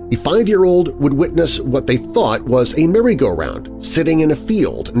Alconbury, a 5-year-old would witness what they thought was a merry-go-round sitting in a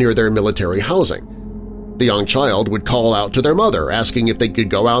field near their military housing. The young child would call out to their mother asking if they could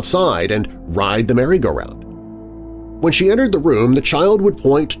go outside and ride the merry-go-round. When she entered the room, the child would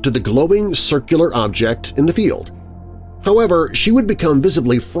point to the glowing circular object in the field. However, she would become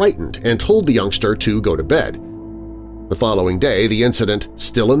visibly frightened and told the youngster to go to bed. The following day, the incident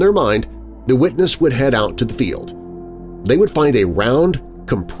still in their mind, the witness would head out to the field. They would find a round,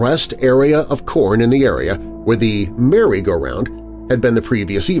 compressed area of corn in the area where the merry-go-round had been the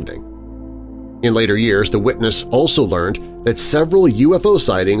previous evening. In later years, the witness also learned that several UFO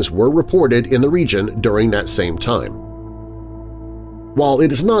sightings were reported in the region during that same time. While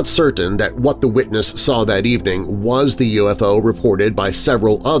it is not certain that what the witness saw that evening was the UFO reported by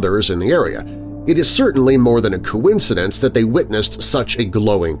several others in the area, it is certainly more than a coincidence that they witnessed such a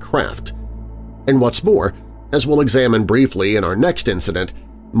glowing craft. And what's more, as we'll examine briefly in our next incident,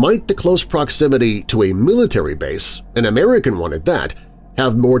 might the close proximity to a military base, an American one at that,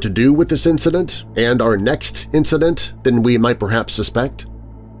 have more to do with this incident and our next incident than we might perhaps suspect?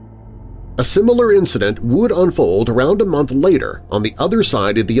 A similar incident would unfold around a month later on the other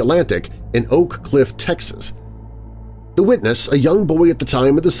side of the Atlantic in Oak Cliff, Texas. The witness, a young boy at the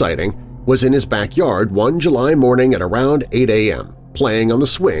time of the sighting, was in his backyard one July morning at around 8 a.m., playing on the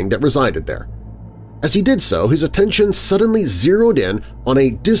swing that resided there. As he did so, his attention suddenly zeroed in on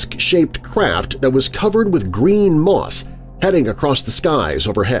a disc-shaped craft that was covered with green moss heading across the skies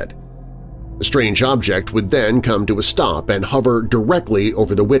overhead. The strange object would then come to a stop and hover directly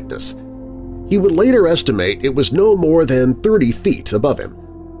over the witness. He would later estimate it was no more than 30 feet above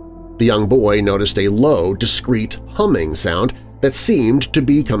him. The young boy noticed a low, discreet humming sound that seemed to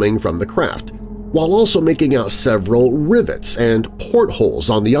be coming from the craft, while also making out several rivets and portholes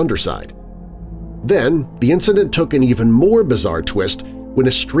on the underside. Then, the incident took an even more bizarre twist when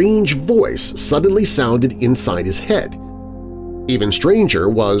a strange voice suddenly sounded inside his head. Even stranger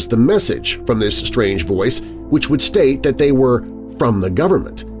was the message from this strange voice, which would state that they were from the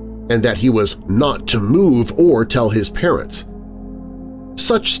government and that he was not to move or tell his parents.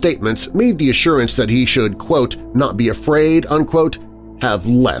 Such statements made the assurance that he should, quote, not be afraid, unquote, have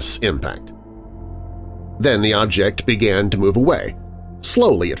less impact. Then the object began to move away,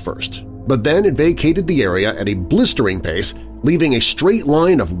 slowly at first, but then it vacated the area at a blistering pace, leaving a straight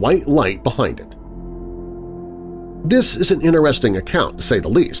line of white light behind it. This is an interesting account, to say the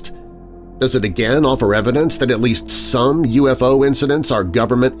least. Does it again offer evidence that at least some UFO incidents are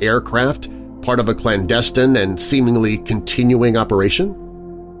government aircraft, part of a clandestine and seemingly continuing operation?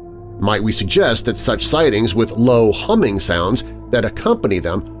 Might we suggest that such sightings with low humming sounds that accompany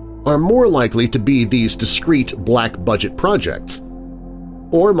them are more likely to be these discrete black-budget projects?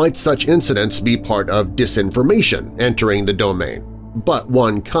 Or might such incidents be part of disinformation entering the domain, but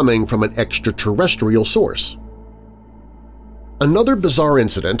one coming from an extraterrestrial source? Another bizarre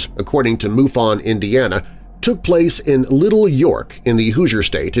incident, according to MUFON, Indiana, took place in Little York in the Hoosier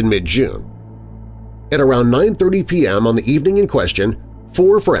State in mid-June. At around 9:30 p.m. on the evening in question,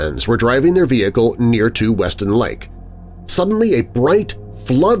 4 friends were driving their vehicle near to Weston Lake. Suddenly, a bright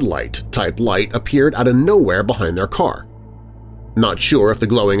floodlight-type light appeared out of nowhere behind their car. Not sure if the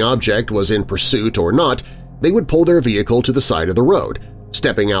glowing object was in pursuit or not, they would pull their vehicle to the side of the road,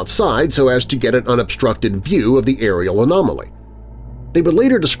 stepping outside so as to get an unobstructed view of the aerial anomaly. They would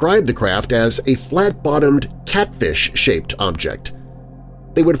later describe the craft as a flat-bottomed, catfish-shaped object.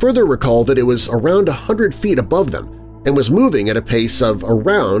 They would further recall that it was around 100 feet above them and was moving at a pace of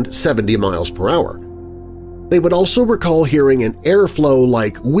around 70 miles per hour. They would also recall hearing an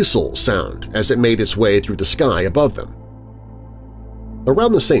airflow-like whistle sound as it made its way through the sky above them.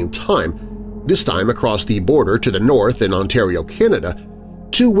 Around the same time, this time across the border to the north in Ontario, Canada,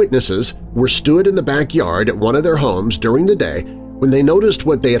 2 witnesses were stood in the backyard at one of their homes during the day when they noticed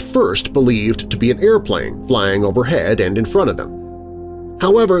what they at first believed to be an airplane flying overhead and in front of them.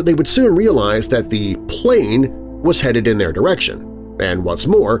 However, they would soon realize that the plane was headed in their direction, and what's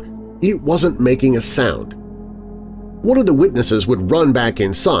more, it wasn't making a sound. One of the witnesses would run back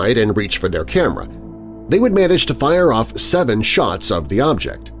inside and reach for their camera. They would manage to fire off 7 shots of the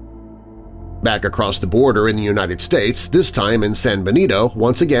object. Back across the border in the United States, this time in San Benito,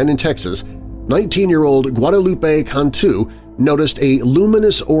 once again in Texas, 19-year-old Guadalupe Cantu noticed a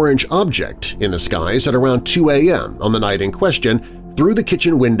luminous orange object in the skies at around 2 a.m. on the night in question, through the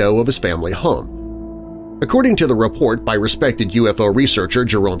kitchen window of his family home. According to the report by respected UFO researcher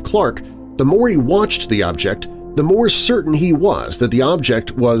Jerome Clark, the more he watched the object, the more certain he was that the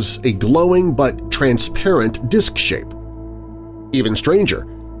object was a glowing but transparent disc shape. Even stranger,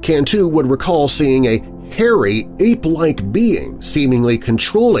 Cantu would recall seeing a hairy, ape-like being seemingly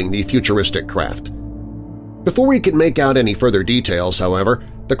controlling the futuristic craft. Before he could make out any further details, however,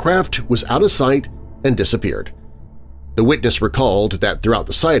 the craft was out of sight and disappeared. The witness recalled that throughout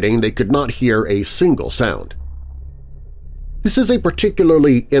the sighting they could not hear a single sound. This is a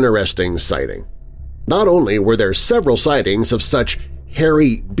particularly interesting sighting. Not only were there several sightings of such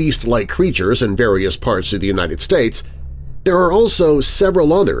hairy, beast-like creatures in various parts of the United States, there are also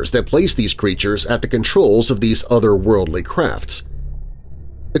several others that place these creatures at the controls of these otherworldly crafts.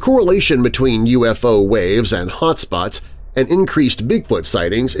 The correlation between UFO waves and hotspots and increased Bigfoot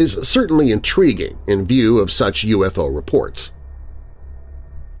sightings is certainly intriguing in view of such UFO reports.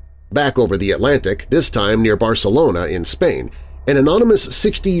 Back over the Atlantic, this time near Barcelona in Spain, an anonymous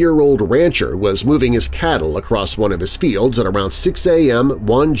 60-year-old rancher was moving his cattle across one of his fields at around 6 a.m.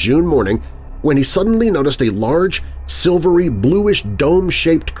 one June morning when he suddenly noticed a large, silvery, bluish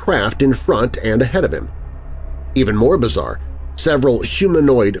dome-shaped craft in front and ahead of him. Even more bizarre, several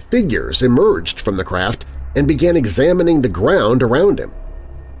humanoid figures emerged from the craft and began examining the ground around him.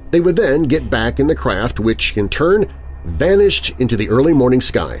 They would then get back in the craft, which in turn vanished into the early morning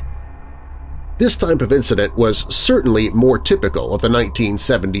sky. This type of incident was certainly more typical of the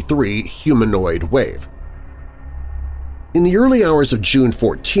 1973 humanoid wave. In the early hours of June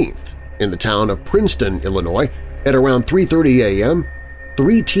 14th, in the town of Princeton, Illinois, at around 3:30 a.m.,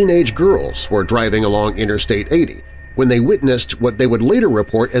 3 teenage girls were driving along Interstate 80 when they witnessed what they would later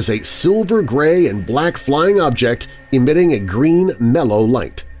report as a silver, gray, and black flying object emitting a green, mellow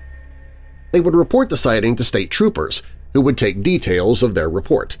light. They would report the sighting to state troopers, who would take details of their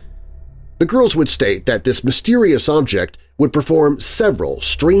report. The girls would state that this mysterious object would perform several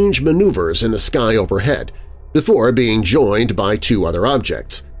strange maneuvers in the sky overhead before being joined by 2 other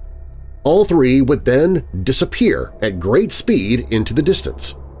objects. All 3 would then disappear at great speed into the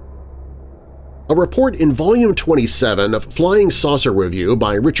distance. A report in Volume 27 of Flying Saucer Review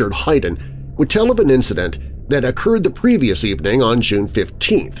by Richard Hayden would tell of an incident that occurred the previous evening on June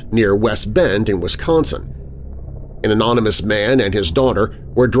 15th near West Bend in Wisconsin. An anonymous man and his daughter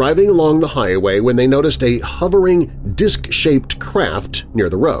were driving along the highway when they noticed a hovering, disc-shaped craft near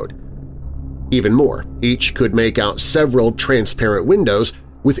the road. Even more, each could make out several transparent windows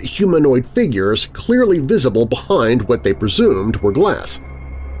with humanoid figures clearly visible behind what they presumed were glass.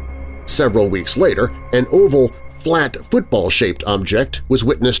 Several weeks later, an oval, flat football-shaped object was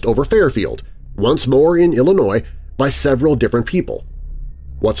witnessed over Fairfield, once more in Illinois, by several different people.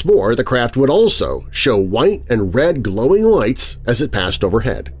 What's more, the craft would also show white and red glowing lights as it passed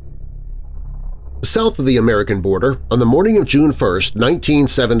overhead. South of the American border, on the morning of June 1,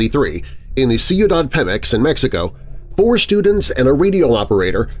 1973, in the Ciudad Pemex in Mexico, 4 students and a radio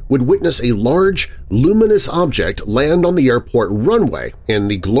operator would witness a large, luminous object land on the airport runway in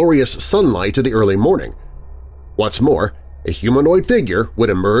the glorious sunlight of the early morning. What's more, a humanoid figure would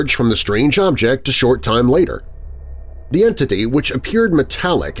emerge from the strange object a short time later. The entity, which appeared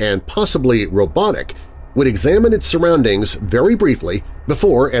metallic and possibly robotic, would examine its surroundings very briefly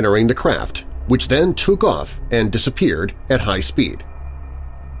before entering the craft, which then took off and disappeared at high speed.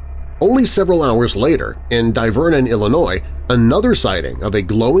 Only several hours later, in Divernon, Illinois, another sighting of a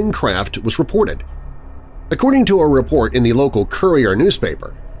glowing craft was reported. According to a report in the local Courier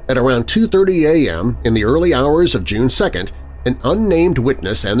newspaper, at around 2:30 a.m. in the early hours of June 2nd, an unnamed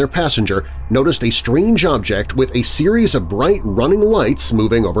witness and their passenger noticed a strange object with a series of bright running lights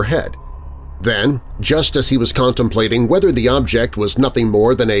moving overhead. Then, just as he was contemplating whether the object was nothing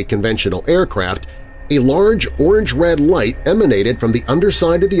more than a conventional aircraft, a large orange-red light emanated from the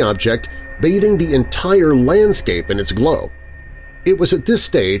underside of the object, bathing the entire landscape in its glow. It was at this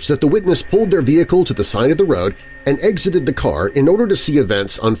stage that the witness pulled their vehicle to the side of the road and exited the car in order to see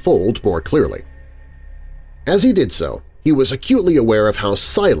events unfold more clearly. As he did so, he was acutely aware of how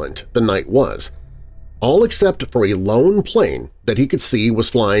silent the night was, all except for a lone plane that he could see was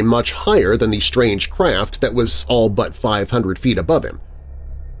flying much higher than the strange craft that was all but 500 feet above him.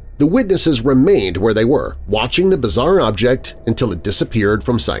 The witnesses remained where they were, watching the bizarre object until it disappeared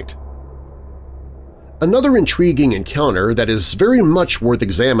from sight. Another intriguing encounter that is very much worth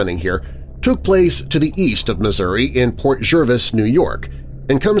examining here took place to the east of Missouri in Port Jervis, New York,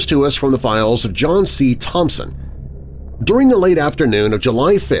 and comes to us from the files of John C. Thompson. During the late afternoon of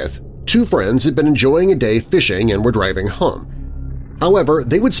July 5th, 2 friends had been enjoying a day fishing and were driving home. However,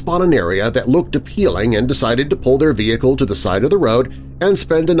 they would spot an area that looked appealing and decided to pull their vehicle to the side of the road and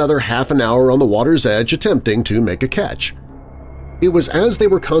spend another half an hour on the water's edge attempting to make a catch. It was as they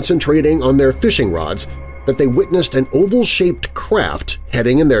were concentrating on their fishing rods that they witnessed an oval-shaped craft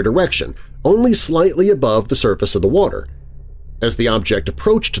heading in their direction, only slightly above the surface of the water. As the object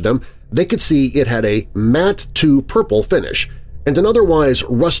approached them, they could see it had a matte to purple finish and an otherwise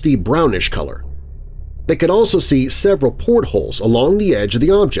rusty brownish color. They could also see several portholes along the edge of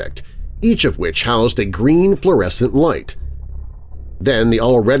the object, each of which housed a green fluorescent light. Then the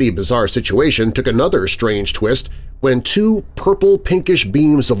already bizarre situation took another strange twist when two purple-pinkish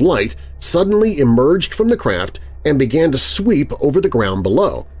beams of light suddenly emerged from the craft and began to sweep over the ground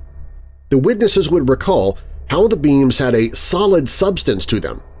below. The witnesses would recall how the beams had a solid substance to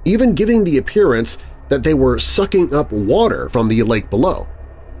them, even giving the appearance that they were sucking up water from the lake below.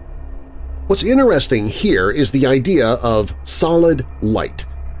 What's interesting here is the idea of solid light,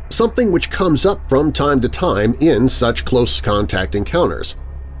 something which comes up from time to time in such close-contact encounters.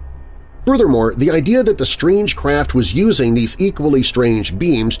 Furthermore, the idea that the strange craft was using these equally strange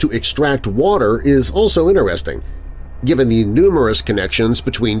beams to extract water is also interesting, given the numerous connections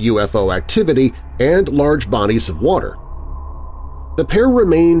between UFO activity and large bodies of water. The pair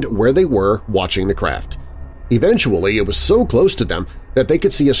remained where they were watching the craft. Eventually, it was so close to them that they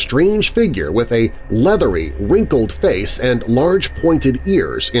could see a strange figure with a leathery, wrinkled face and large pointed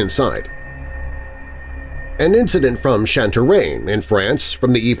ears inside. An incident from Chantereine in France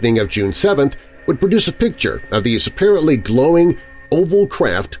from the evening of June 7th would produce a picture of these apparently glowing, oval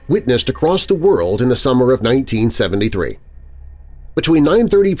craft witnessed across the world in the summer of 1973. Between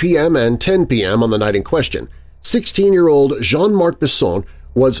 9:30 p.m. and 10 p.m. on the night in question, 16-year-old Jean-Marc Besson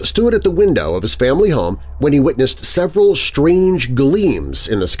stood at the window of his family home when he witnessed several strange gleams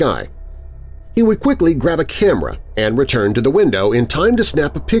in the sky. He would quickly grab a camera and return to the window in time to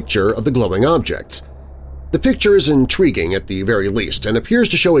snap a picture of the glowing objects. The picture is intriguing at the very least and appears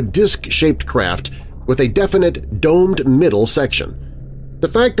to show a disc-shaped craft with a definite domed middle section. The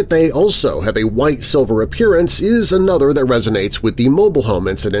fact that they also have a white-silver appearance is another that resonates with the mobile home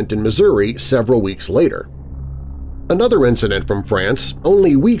incident in Missouri several weeks later. Another incident from France,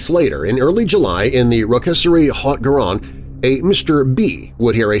 only weeks later in early July in the Roquesserie Haute-Garonne, a Mr. B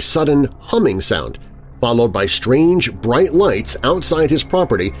would hear a sudden humming sound, followed by strange, bright lights outside his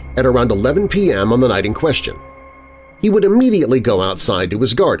property at around 11 p.m. on the night in question. He would immediately go outside to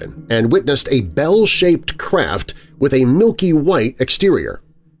his garden and witnessed a bell-shaped craft with a milky white exterior.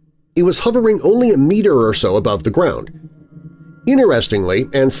 It was hovering only a meter or so above the ground. Interestingly,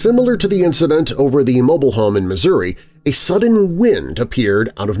 and similar to the incident over the mobile home in Missouri, a sudden wind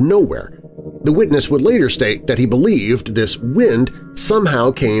appeared out of nowhere. The witness would later state that he believed this wind somehow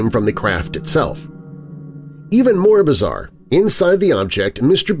came from the craft itself. Even more bizarre, inside the object,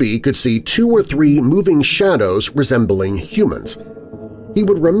 Mr. B could see 2 or 3 moving shadows resembling humans. He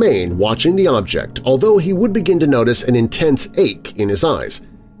would remain watching the object, although he would begin to notice an intense ache in his eyes.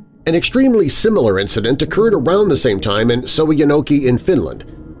 An extremely similar incident occurred around the same time in Seuujanoki in Finland.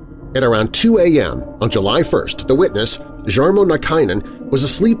 At around 2 a.m. on July 1st, the witness, Jarmo Nakainen, was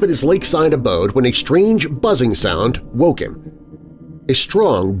asleep at his lakeside abode when a strange buzzing sound woke him. A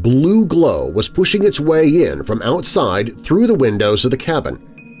strong blue glow was pushing its way in from outside through the windows of the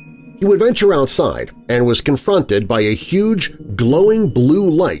cabin. He would venture outside and was confronted by a huge, glowing blue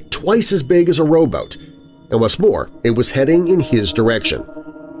light twice as big as a rowboat, and what's more, it was heading in his direction.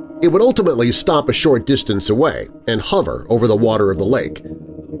 It would ultimately stop a short distance away and hover over the water of the lake.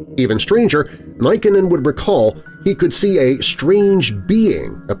 Even stranger, Nikkanen would recall he could see a strange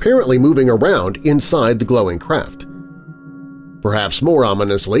being apparently moving around inside the glowing craft. Perhaps more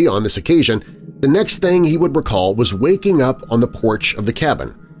ominously on this occasion, the next thing he would recall was waking up on the porch of the cabin.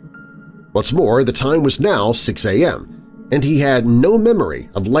 What's more, the time was now 6 a.m., and he had no memory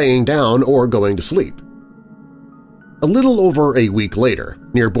of laying down or going to sleep. A little over a week later,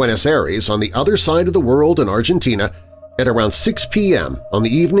 near Buenos Aires on the other side of the world in Argentina, at around 6 p.m. on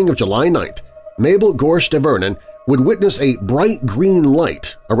the evening of July 9th, Mabel Gorsch de Vernon would witness a bright green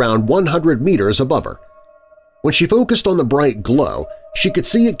light around 100 meters above her. When she focused on the bright glow, she could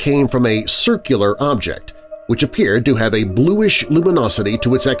see it came from a circular object, which appeared to have a bluish luminosity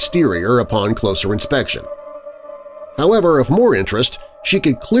to its exterior upon closer inspection. However, of more interest, she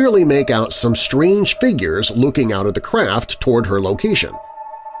could clearly make out some strange figures looking out of the craft toward her location.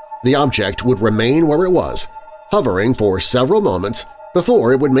 The object would remain where it was, hovering for several moments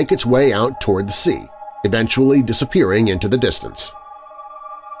before it would make its way out toward the sea, eventually disappearing into the distance.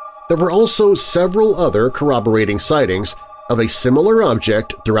 There were also several other corroborating sightings of a similar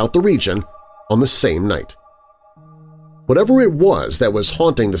object throughout the region on the same night. whatever it was that was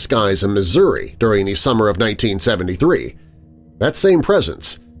haunting the skies of Missouri during the summer of 1973, that same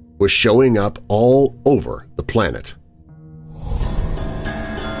presence was showing up all over the planet.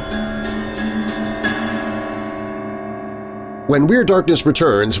 When Weird Darkness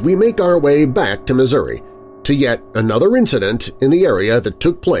returns, we make our way back to Missouri, to yet another incident in the area that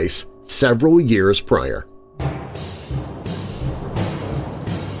took place several years prior.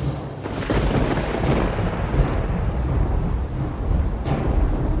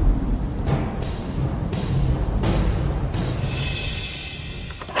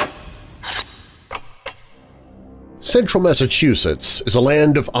 Central Massachusetts is a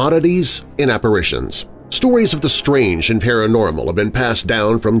land of oddities and apparitions. Stories of the strange and paranormal have been passed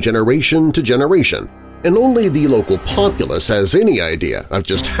down from generation to generation, and only the local populace has any idea of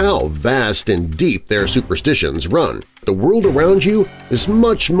just how vast and deep their superstitions run. The world around you is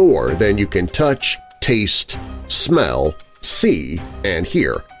much more than you can touch, taste, smell, see, and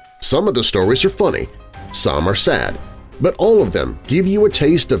hear. Some of the stories are funny, some are sad, but all of them give you a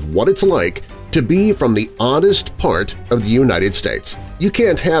taste of what it's like to be from the oddest part of the United States. You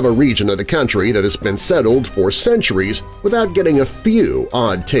can't have a region of the country that has been settled for centuries without getting a few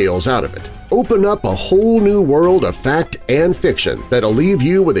odd tales out of it. Open up a whole new world of fact and fiction that'll leave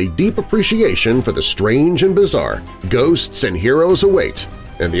you with a deep appreciation for the strange and bizarre. Ghosts and heroes await,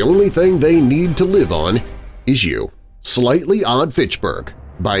 and the only thing they need to live on is you. Slightly Odd Fitchburg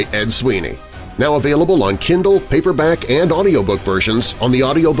by Ed Sweeney. Now available on Kindle, paperback, and audiobook versions on the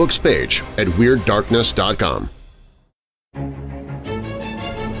audiobooks page at WeirdDarkness.com.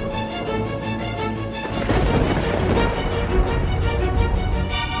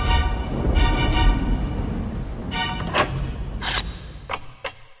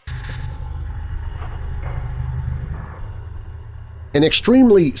 An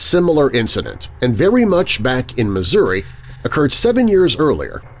extremely similar incident, and very much back in Missouri, occurred 7 years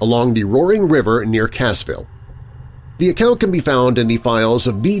earlier along the Roaring River near Cassville. The account can be found in the files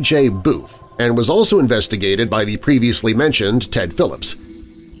of B.J. Booth and was also investigated by the previously mentioned Ted Phillips.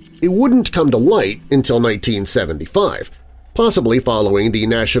 It wouldn't come to light until 1975, possibly following the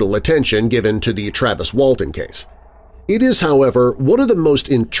national attention given to the Travis Walton case. It is, however, one of the most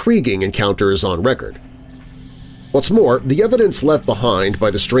intriguing encounters on record. What's more, the evidence left behind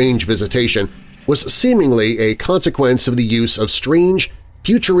by the strange visitation was seemingly a consequence of the use of strange,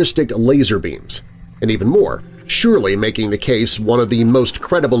 futuristic laser beams, and even more, surely making the case one of the most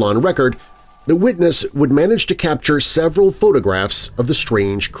credible on record, the witness would manage to capture several photographs of the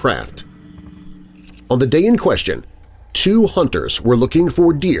strange craft. On the day in question, 2 hunters were looking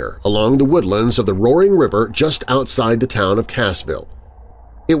for deer along the woodlands of the Roaring River just outside the town of Cassville.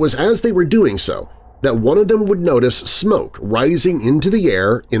 It was as they were doing so that one of them would notice smoke rising into the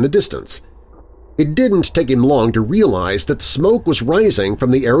air in the distance. It didn't take him long to realize that the smoke was rising from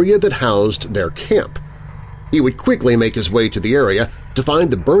the area that housed their camp. He would quickly make his way to the area to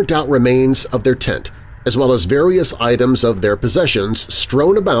find the burnt-out remains of their tent, as well as various items of their possessions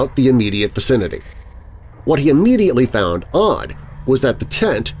strewn about the immediate vicinity. What he immediately found odd was that the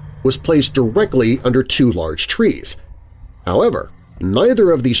tent was placed directly under 2 large trees. However, neither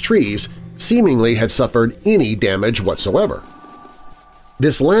of these trees seemingly had suffered any damage whatsoever.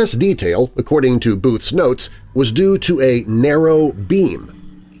 This last detail, according to Booth's notes, was due to a narrow beam.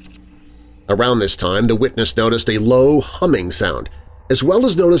 Around this time, the witness noticed a low humming sound, as well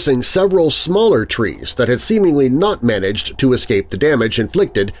as noticing several smaller trees that had seemingly not managed to escape the damage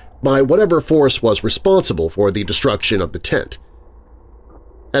inflicted by whatever force was responsible for the destruction of the tent.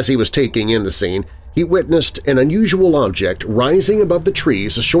 As he was taking in the scene, he witnessed an unusual object rising above the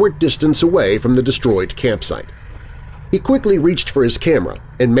trees a short distance away from the destroyed campsite. He quickly reached for his camera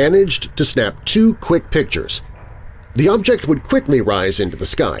and managed to snap 2 quick pictures. The object would quickly rise into the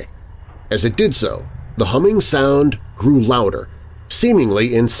sky. As it did so, the humming sound grew louder,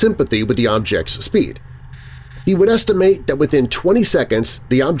 seemingly in sympathy with the object's speed. He would estimate that within 20 seconds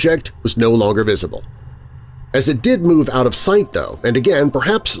the object was no longer visible. As it did move out of sight, though, and again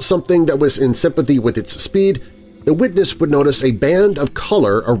perhaps something that was in sympathy with its speed, the witness would notice a band of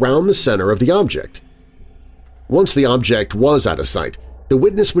color around the center of the object. Once the object was out of sight, the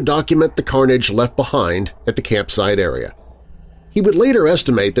witness would document the carnage left behind at the campsite area. He would later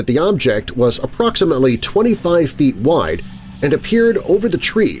estimate that the object was approximately 25 feet wide and appeared over the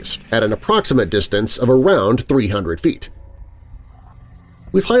trees at an approximate distance of around 300 feet.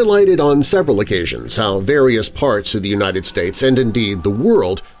 We've highlighted on several occasions how various parts of the United States and indeed the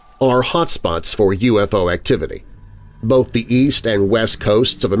world are hotspots for UFO activity. Both the east and west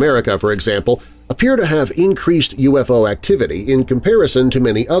coasts of America, for example, appear to have increased UFO activity in comparison to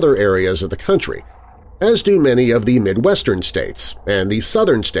many other areas of the country, as do many of the Midwestern states and the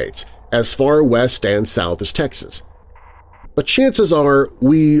southern states as far west and south as Texas. But chances are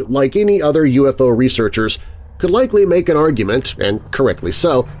we, like any other UFO researchers, could likely make an argument, and correctly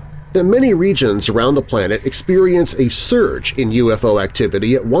so, that many regions around the planet experience a surge in UFO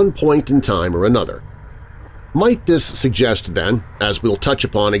activity at one point in time or another. Might this suggest then, as we'll touch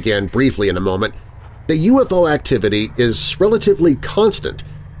upon again briefly in a moment, that UFO activity is relatively constant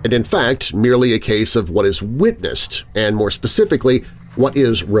and in fact merely a case of what is witnessed and, more specifically, what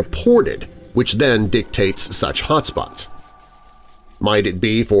is reported, which then dictates such hotspots? Might it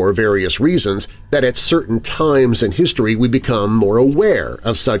be, for various reasons, that at certain times in history we become more aware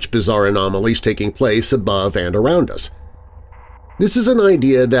of such bizarre anomalies taking place above and around us? This is an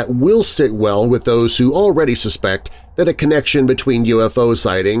idea that will sit well with those who already suspect that a connection between UFO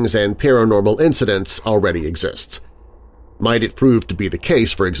sightings and paranormal incidents already exists. Might it prove to be the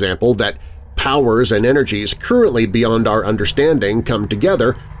case, for example, that powers and energies currently beyond our understanding come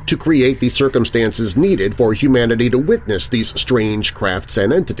together to create the circumstances needed for humanity to witness these strange crafts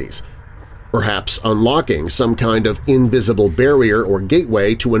and entities, perhaps unlocking some kind of invisible barrier or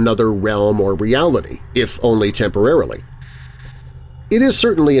gateway to another realm or reality, if only temporarily? It is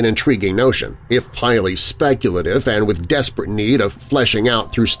certainly an intriguing notion, if highly speculative and with desperate need of fleshing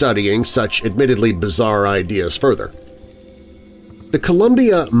out through studying such admittedly bizarre ideas further. The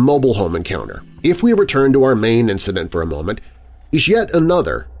Columbia mobile home encounter, if we return to our main incident for a moment, is yet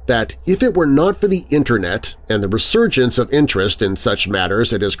another that, if it were not for the Internet and the resurgence of interest in such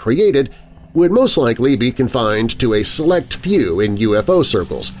matters it has created, would most likely be confined to a select few in UFO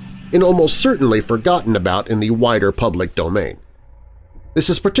circles and almost certainly forgotten about in the wider public domain. This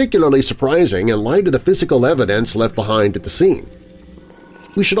is particularly surprising in light of the physical evidence left behind at the scene.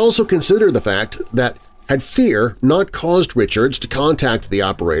 We should also consider the fact that had fear not caused Richards to contact the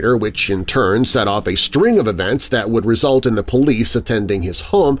operator, which in turn set off a string of events that would result in the police attending his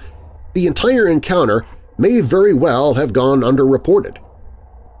home, the entire encounter may very well have gone underreported.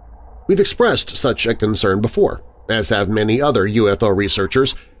 We've expressed such a concern before, as have many other UFO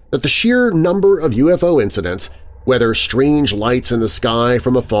researchers, that the sheer number of UFO incidents, whether strange lights in the sky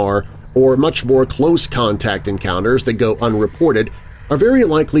from afar or much more close contact encounters that go unreported, are very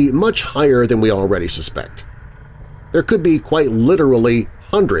likely much higher than we already suspect. There could be quite literally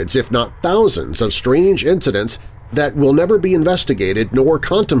hundreds, if not thousands, of strange incidents that will never be investigated nor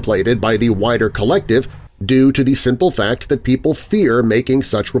contemplated by the wider collective due to the simple fact that people fear making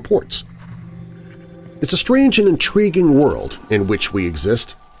such reports. It's a strange and intriguing world in which we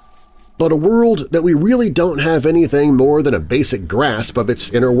exist, but a world that we really don't have anything more than a basic grasp of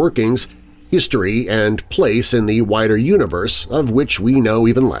its inner workings, history, and place in the wider universe of which we know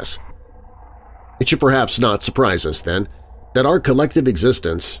even less. It should perhaps not surprise us, then, that our collective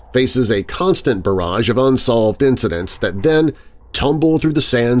existence faces a constant barrage of unsolved incidents that then tumble through the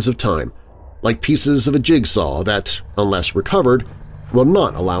sands of time, like pieces of a jigsaw that, unless recovered, will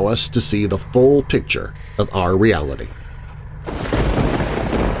not allow us to see the full picture of our reality.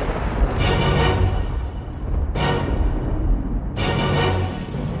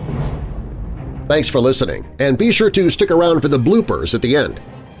 Thanks for listening, and be sure to stick around for the bloopers at the end.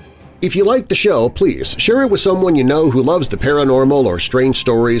 If you like the show, please share it with someone you know who loves the paranormal or strange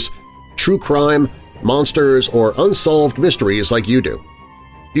stories, true crime, monsters, or unsolved mysteries like you do.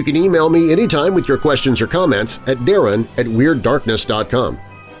 You can email me anytime with your questions or comments at darren@weirddarkness.com.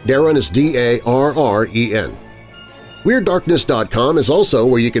 Darren is D-A-R-R-E-N. WeirdDarkness.com is also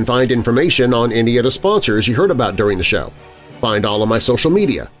where you can find information on any of the sponsors you heard about during the show. Find all of my social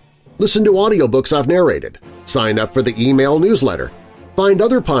media. Listen to audiobooks I've narrated. Sign up for the email newsletter. Find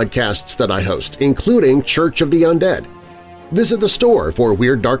other podcasts that I host, including Church of the Undead. Visit the store for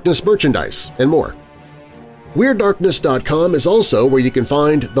Weird Darkness merchandise and more. WeirdDarkness.com is also where you can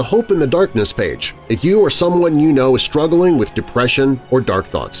find the Hope in the Darkness page if you or someone you know is struggling with depression or dark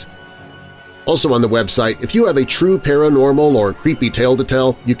thoughts. Also on the website, if you have a true paranormal or creepy tale to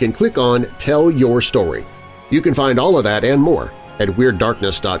tell, you can click on Tell Your Story. You can find all of that and more at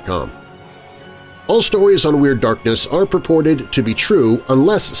WeirdDarkness.com. All stories on Weird Darkness are purported to be true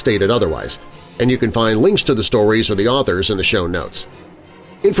unless stated otherwise, and you can find links to the stories or the authors in the show notes.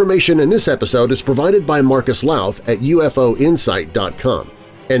 Information in this episode is provided by Marcus Louth at UFOinsight.com,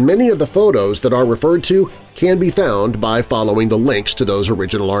 and many of the photos that are referred to can be found by following the links to those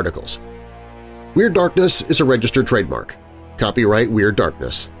original articles. Weird Darkness is a registered trademark. Copyright Weird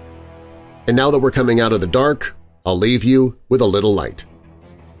Darkness. And now that we're coming out of the dark, I'll leave you with a little light.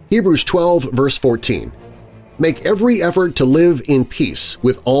 Hebrews 12, verse 14. Make every effort to live in peace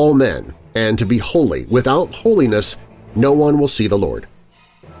with all men and to be holy. Without holiness, no one will see the Lord.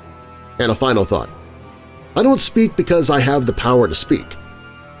 And a final thought. I don't speak because I have the power to speak.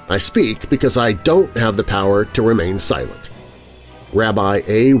 I speak because I don't have the power to remain silent. Rabbi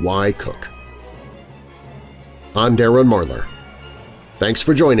A.Y. Cook. I'm Darren Marlar. Thanks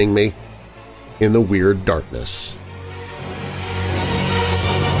for joining me in the Weird Darkness.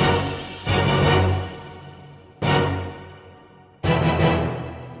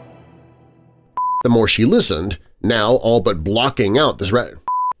 The more she listened, now all but blocking out this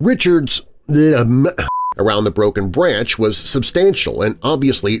Richard's around the broken branch was substantial and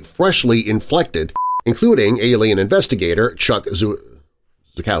obviously freshly inflected, including alien investigator Chuck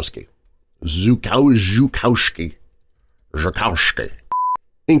Zukowski.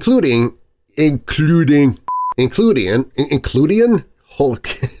 Including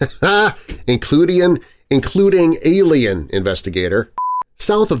alien investigator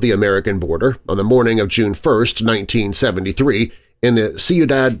south of the American border on the morning of June 1, 1973, in the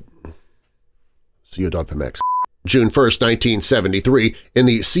Ciudad Pemex. June 1, 1973, in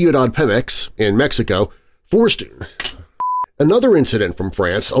the Ciudad Pemex in Mexico, forced another incident from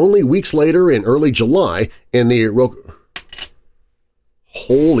France only weeks later in early July in the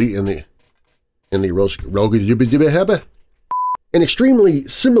An extremely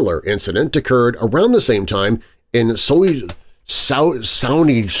similar incident occurred around the same time in Schwanek.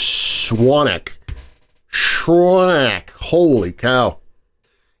 Holy cow.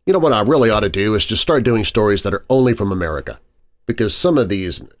 You know what I really ought to do is just start doing stories that are only from America, because some of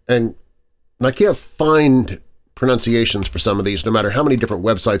these, and I can't find pronunciations for some of these no matter how many different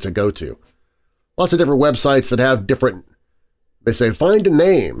websites I go to. Lots of different websites that have different, they say find a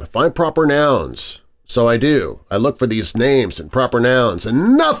name, find proper nouns. So I do. I look for these names and proper nouns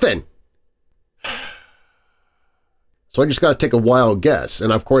and nothing! So I just got to take a wild guess,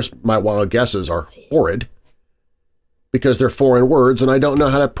 and of course my wild guesses are horrid because they're foreign words and I don't know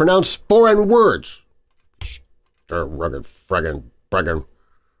how to pronounce foreign words. Rugged, friggin', friggin',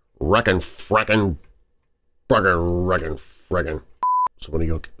 wreckin', freckin', friggin', friggin'.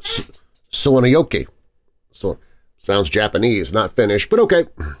 Suwanayoki. So sounds Japanese, not Finnish, but okay.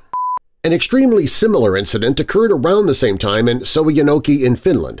 An extremely similar incident occurred around the same time in Seuujanoki in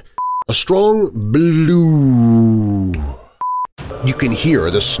Finland. A strong blue. You can hear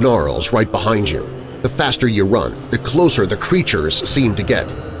the snarls right behind you. The faster you run, the closer the creatures seem to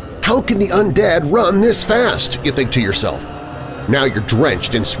get. How can the undead run this fast, you think to yourself? Now you're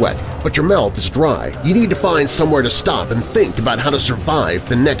drenched in sweat, but your mouth is dry. You need to find somewhere to stop and think about how to survive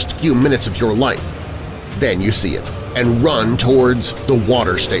the next few minutes of your life. Then you see it and run towards the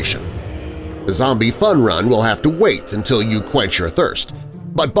water station. The zombie fun run will have to wait until you quench your thirst.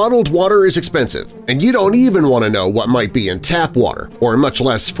 But bottled water is expensive, and you don't even want to know what might be in tap water, or much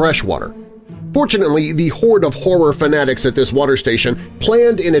less fresh water. Fortunately, the horde of horror fanatics at this water station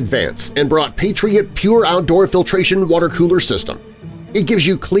planned in advance and brought Patriot Pure Outdoor Filtration Water Cooler System. It gives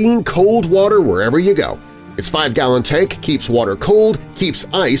you clean, cold water wherever you go. Its 5-gallon tank keeps water cold, keeps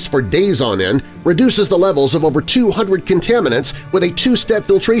ice for days on end, reduces the levels of over 200 contaminants with a 2-step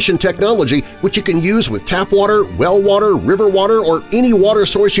filtration technology which you can use with tap water, well water, river water, or any water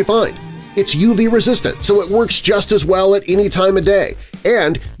source you find. It's UV-resistant, so it works just as well at any time of day,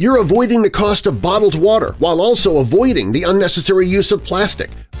 and you're avoiding the cost of bottled water while also avoiding the unnecessary use of plastic,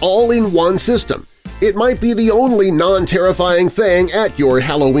 all in one system. It might be the only non-terrifying thing at your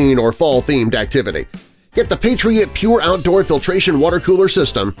Halloween or fall-themed activity. Get the Patriot Pure Outdoor Filtration Water Cooler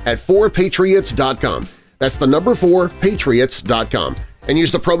System at 4patriots.com. That's the number 4patriots.com. And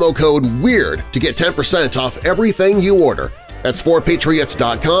use the promo code WEIRD to get 10% off everything you order. That's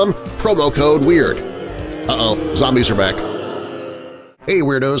 4patriots.com, promo code WEIRD. Uh-oh, zombies are back. Hey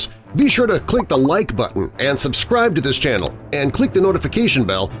Weirdos! Be sure to click the like button and subscribe to this channel, and click the notification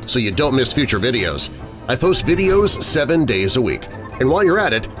bell so you don't miss future videos. I post videos 7 days a week. And while you're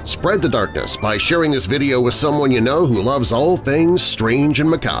at it, spread the darkness by sharing this video with someone you know who loves all things strange and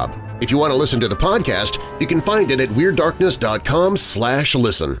macabre. If you want to listen to the podcast, you can find it at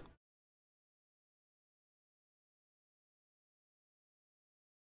WeirdDarkness.com/listen.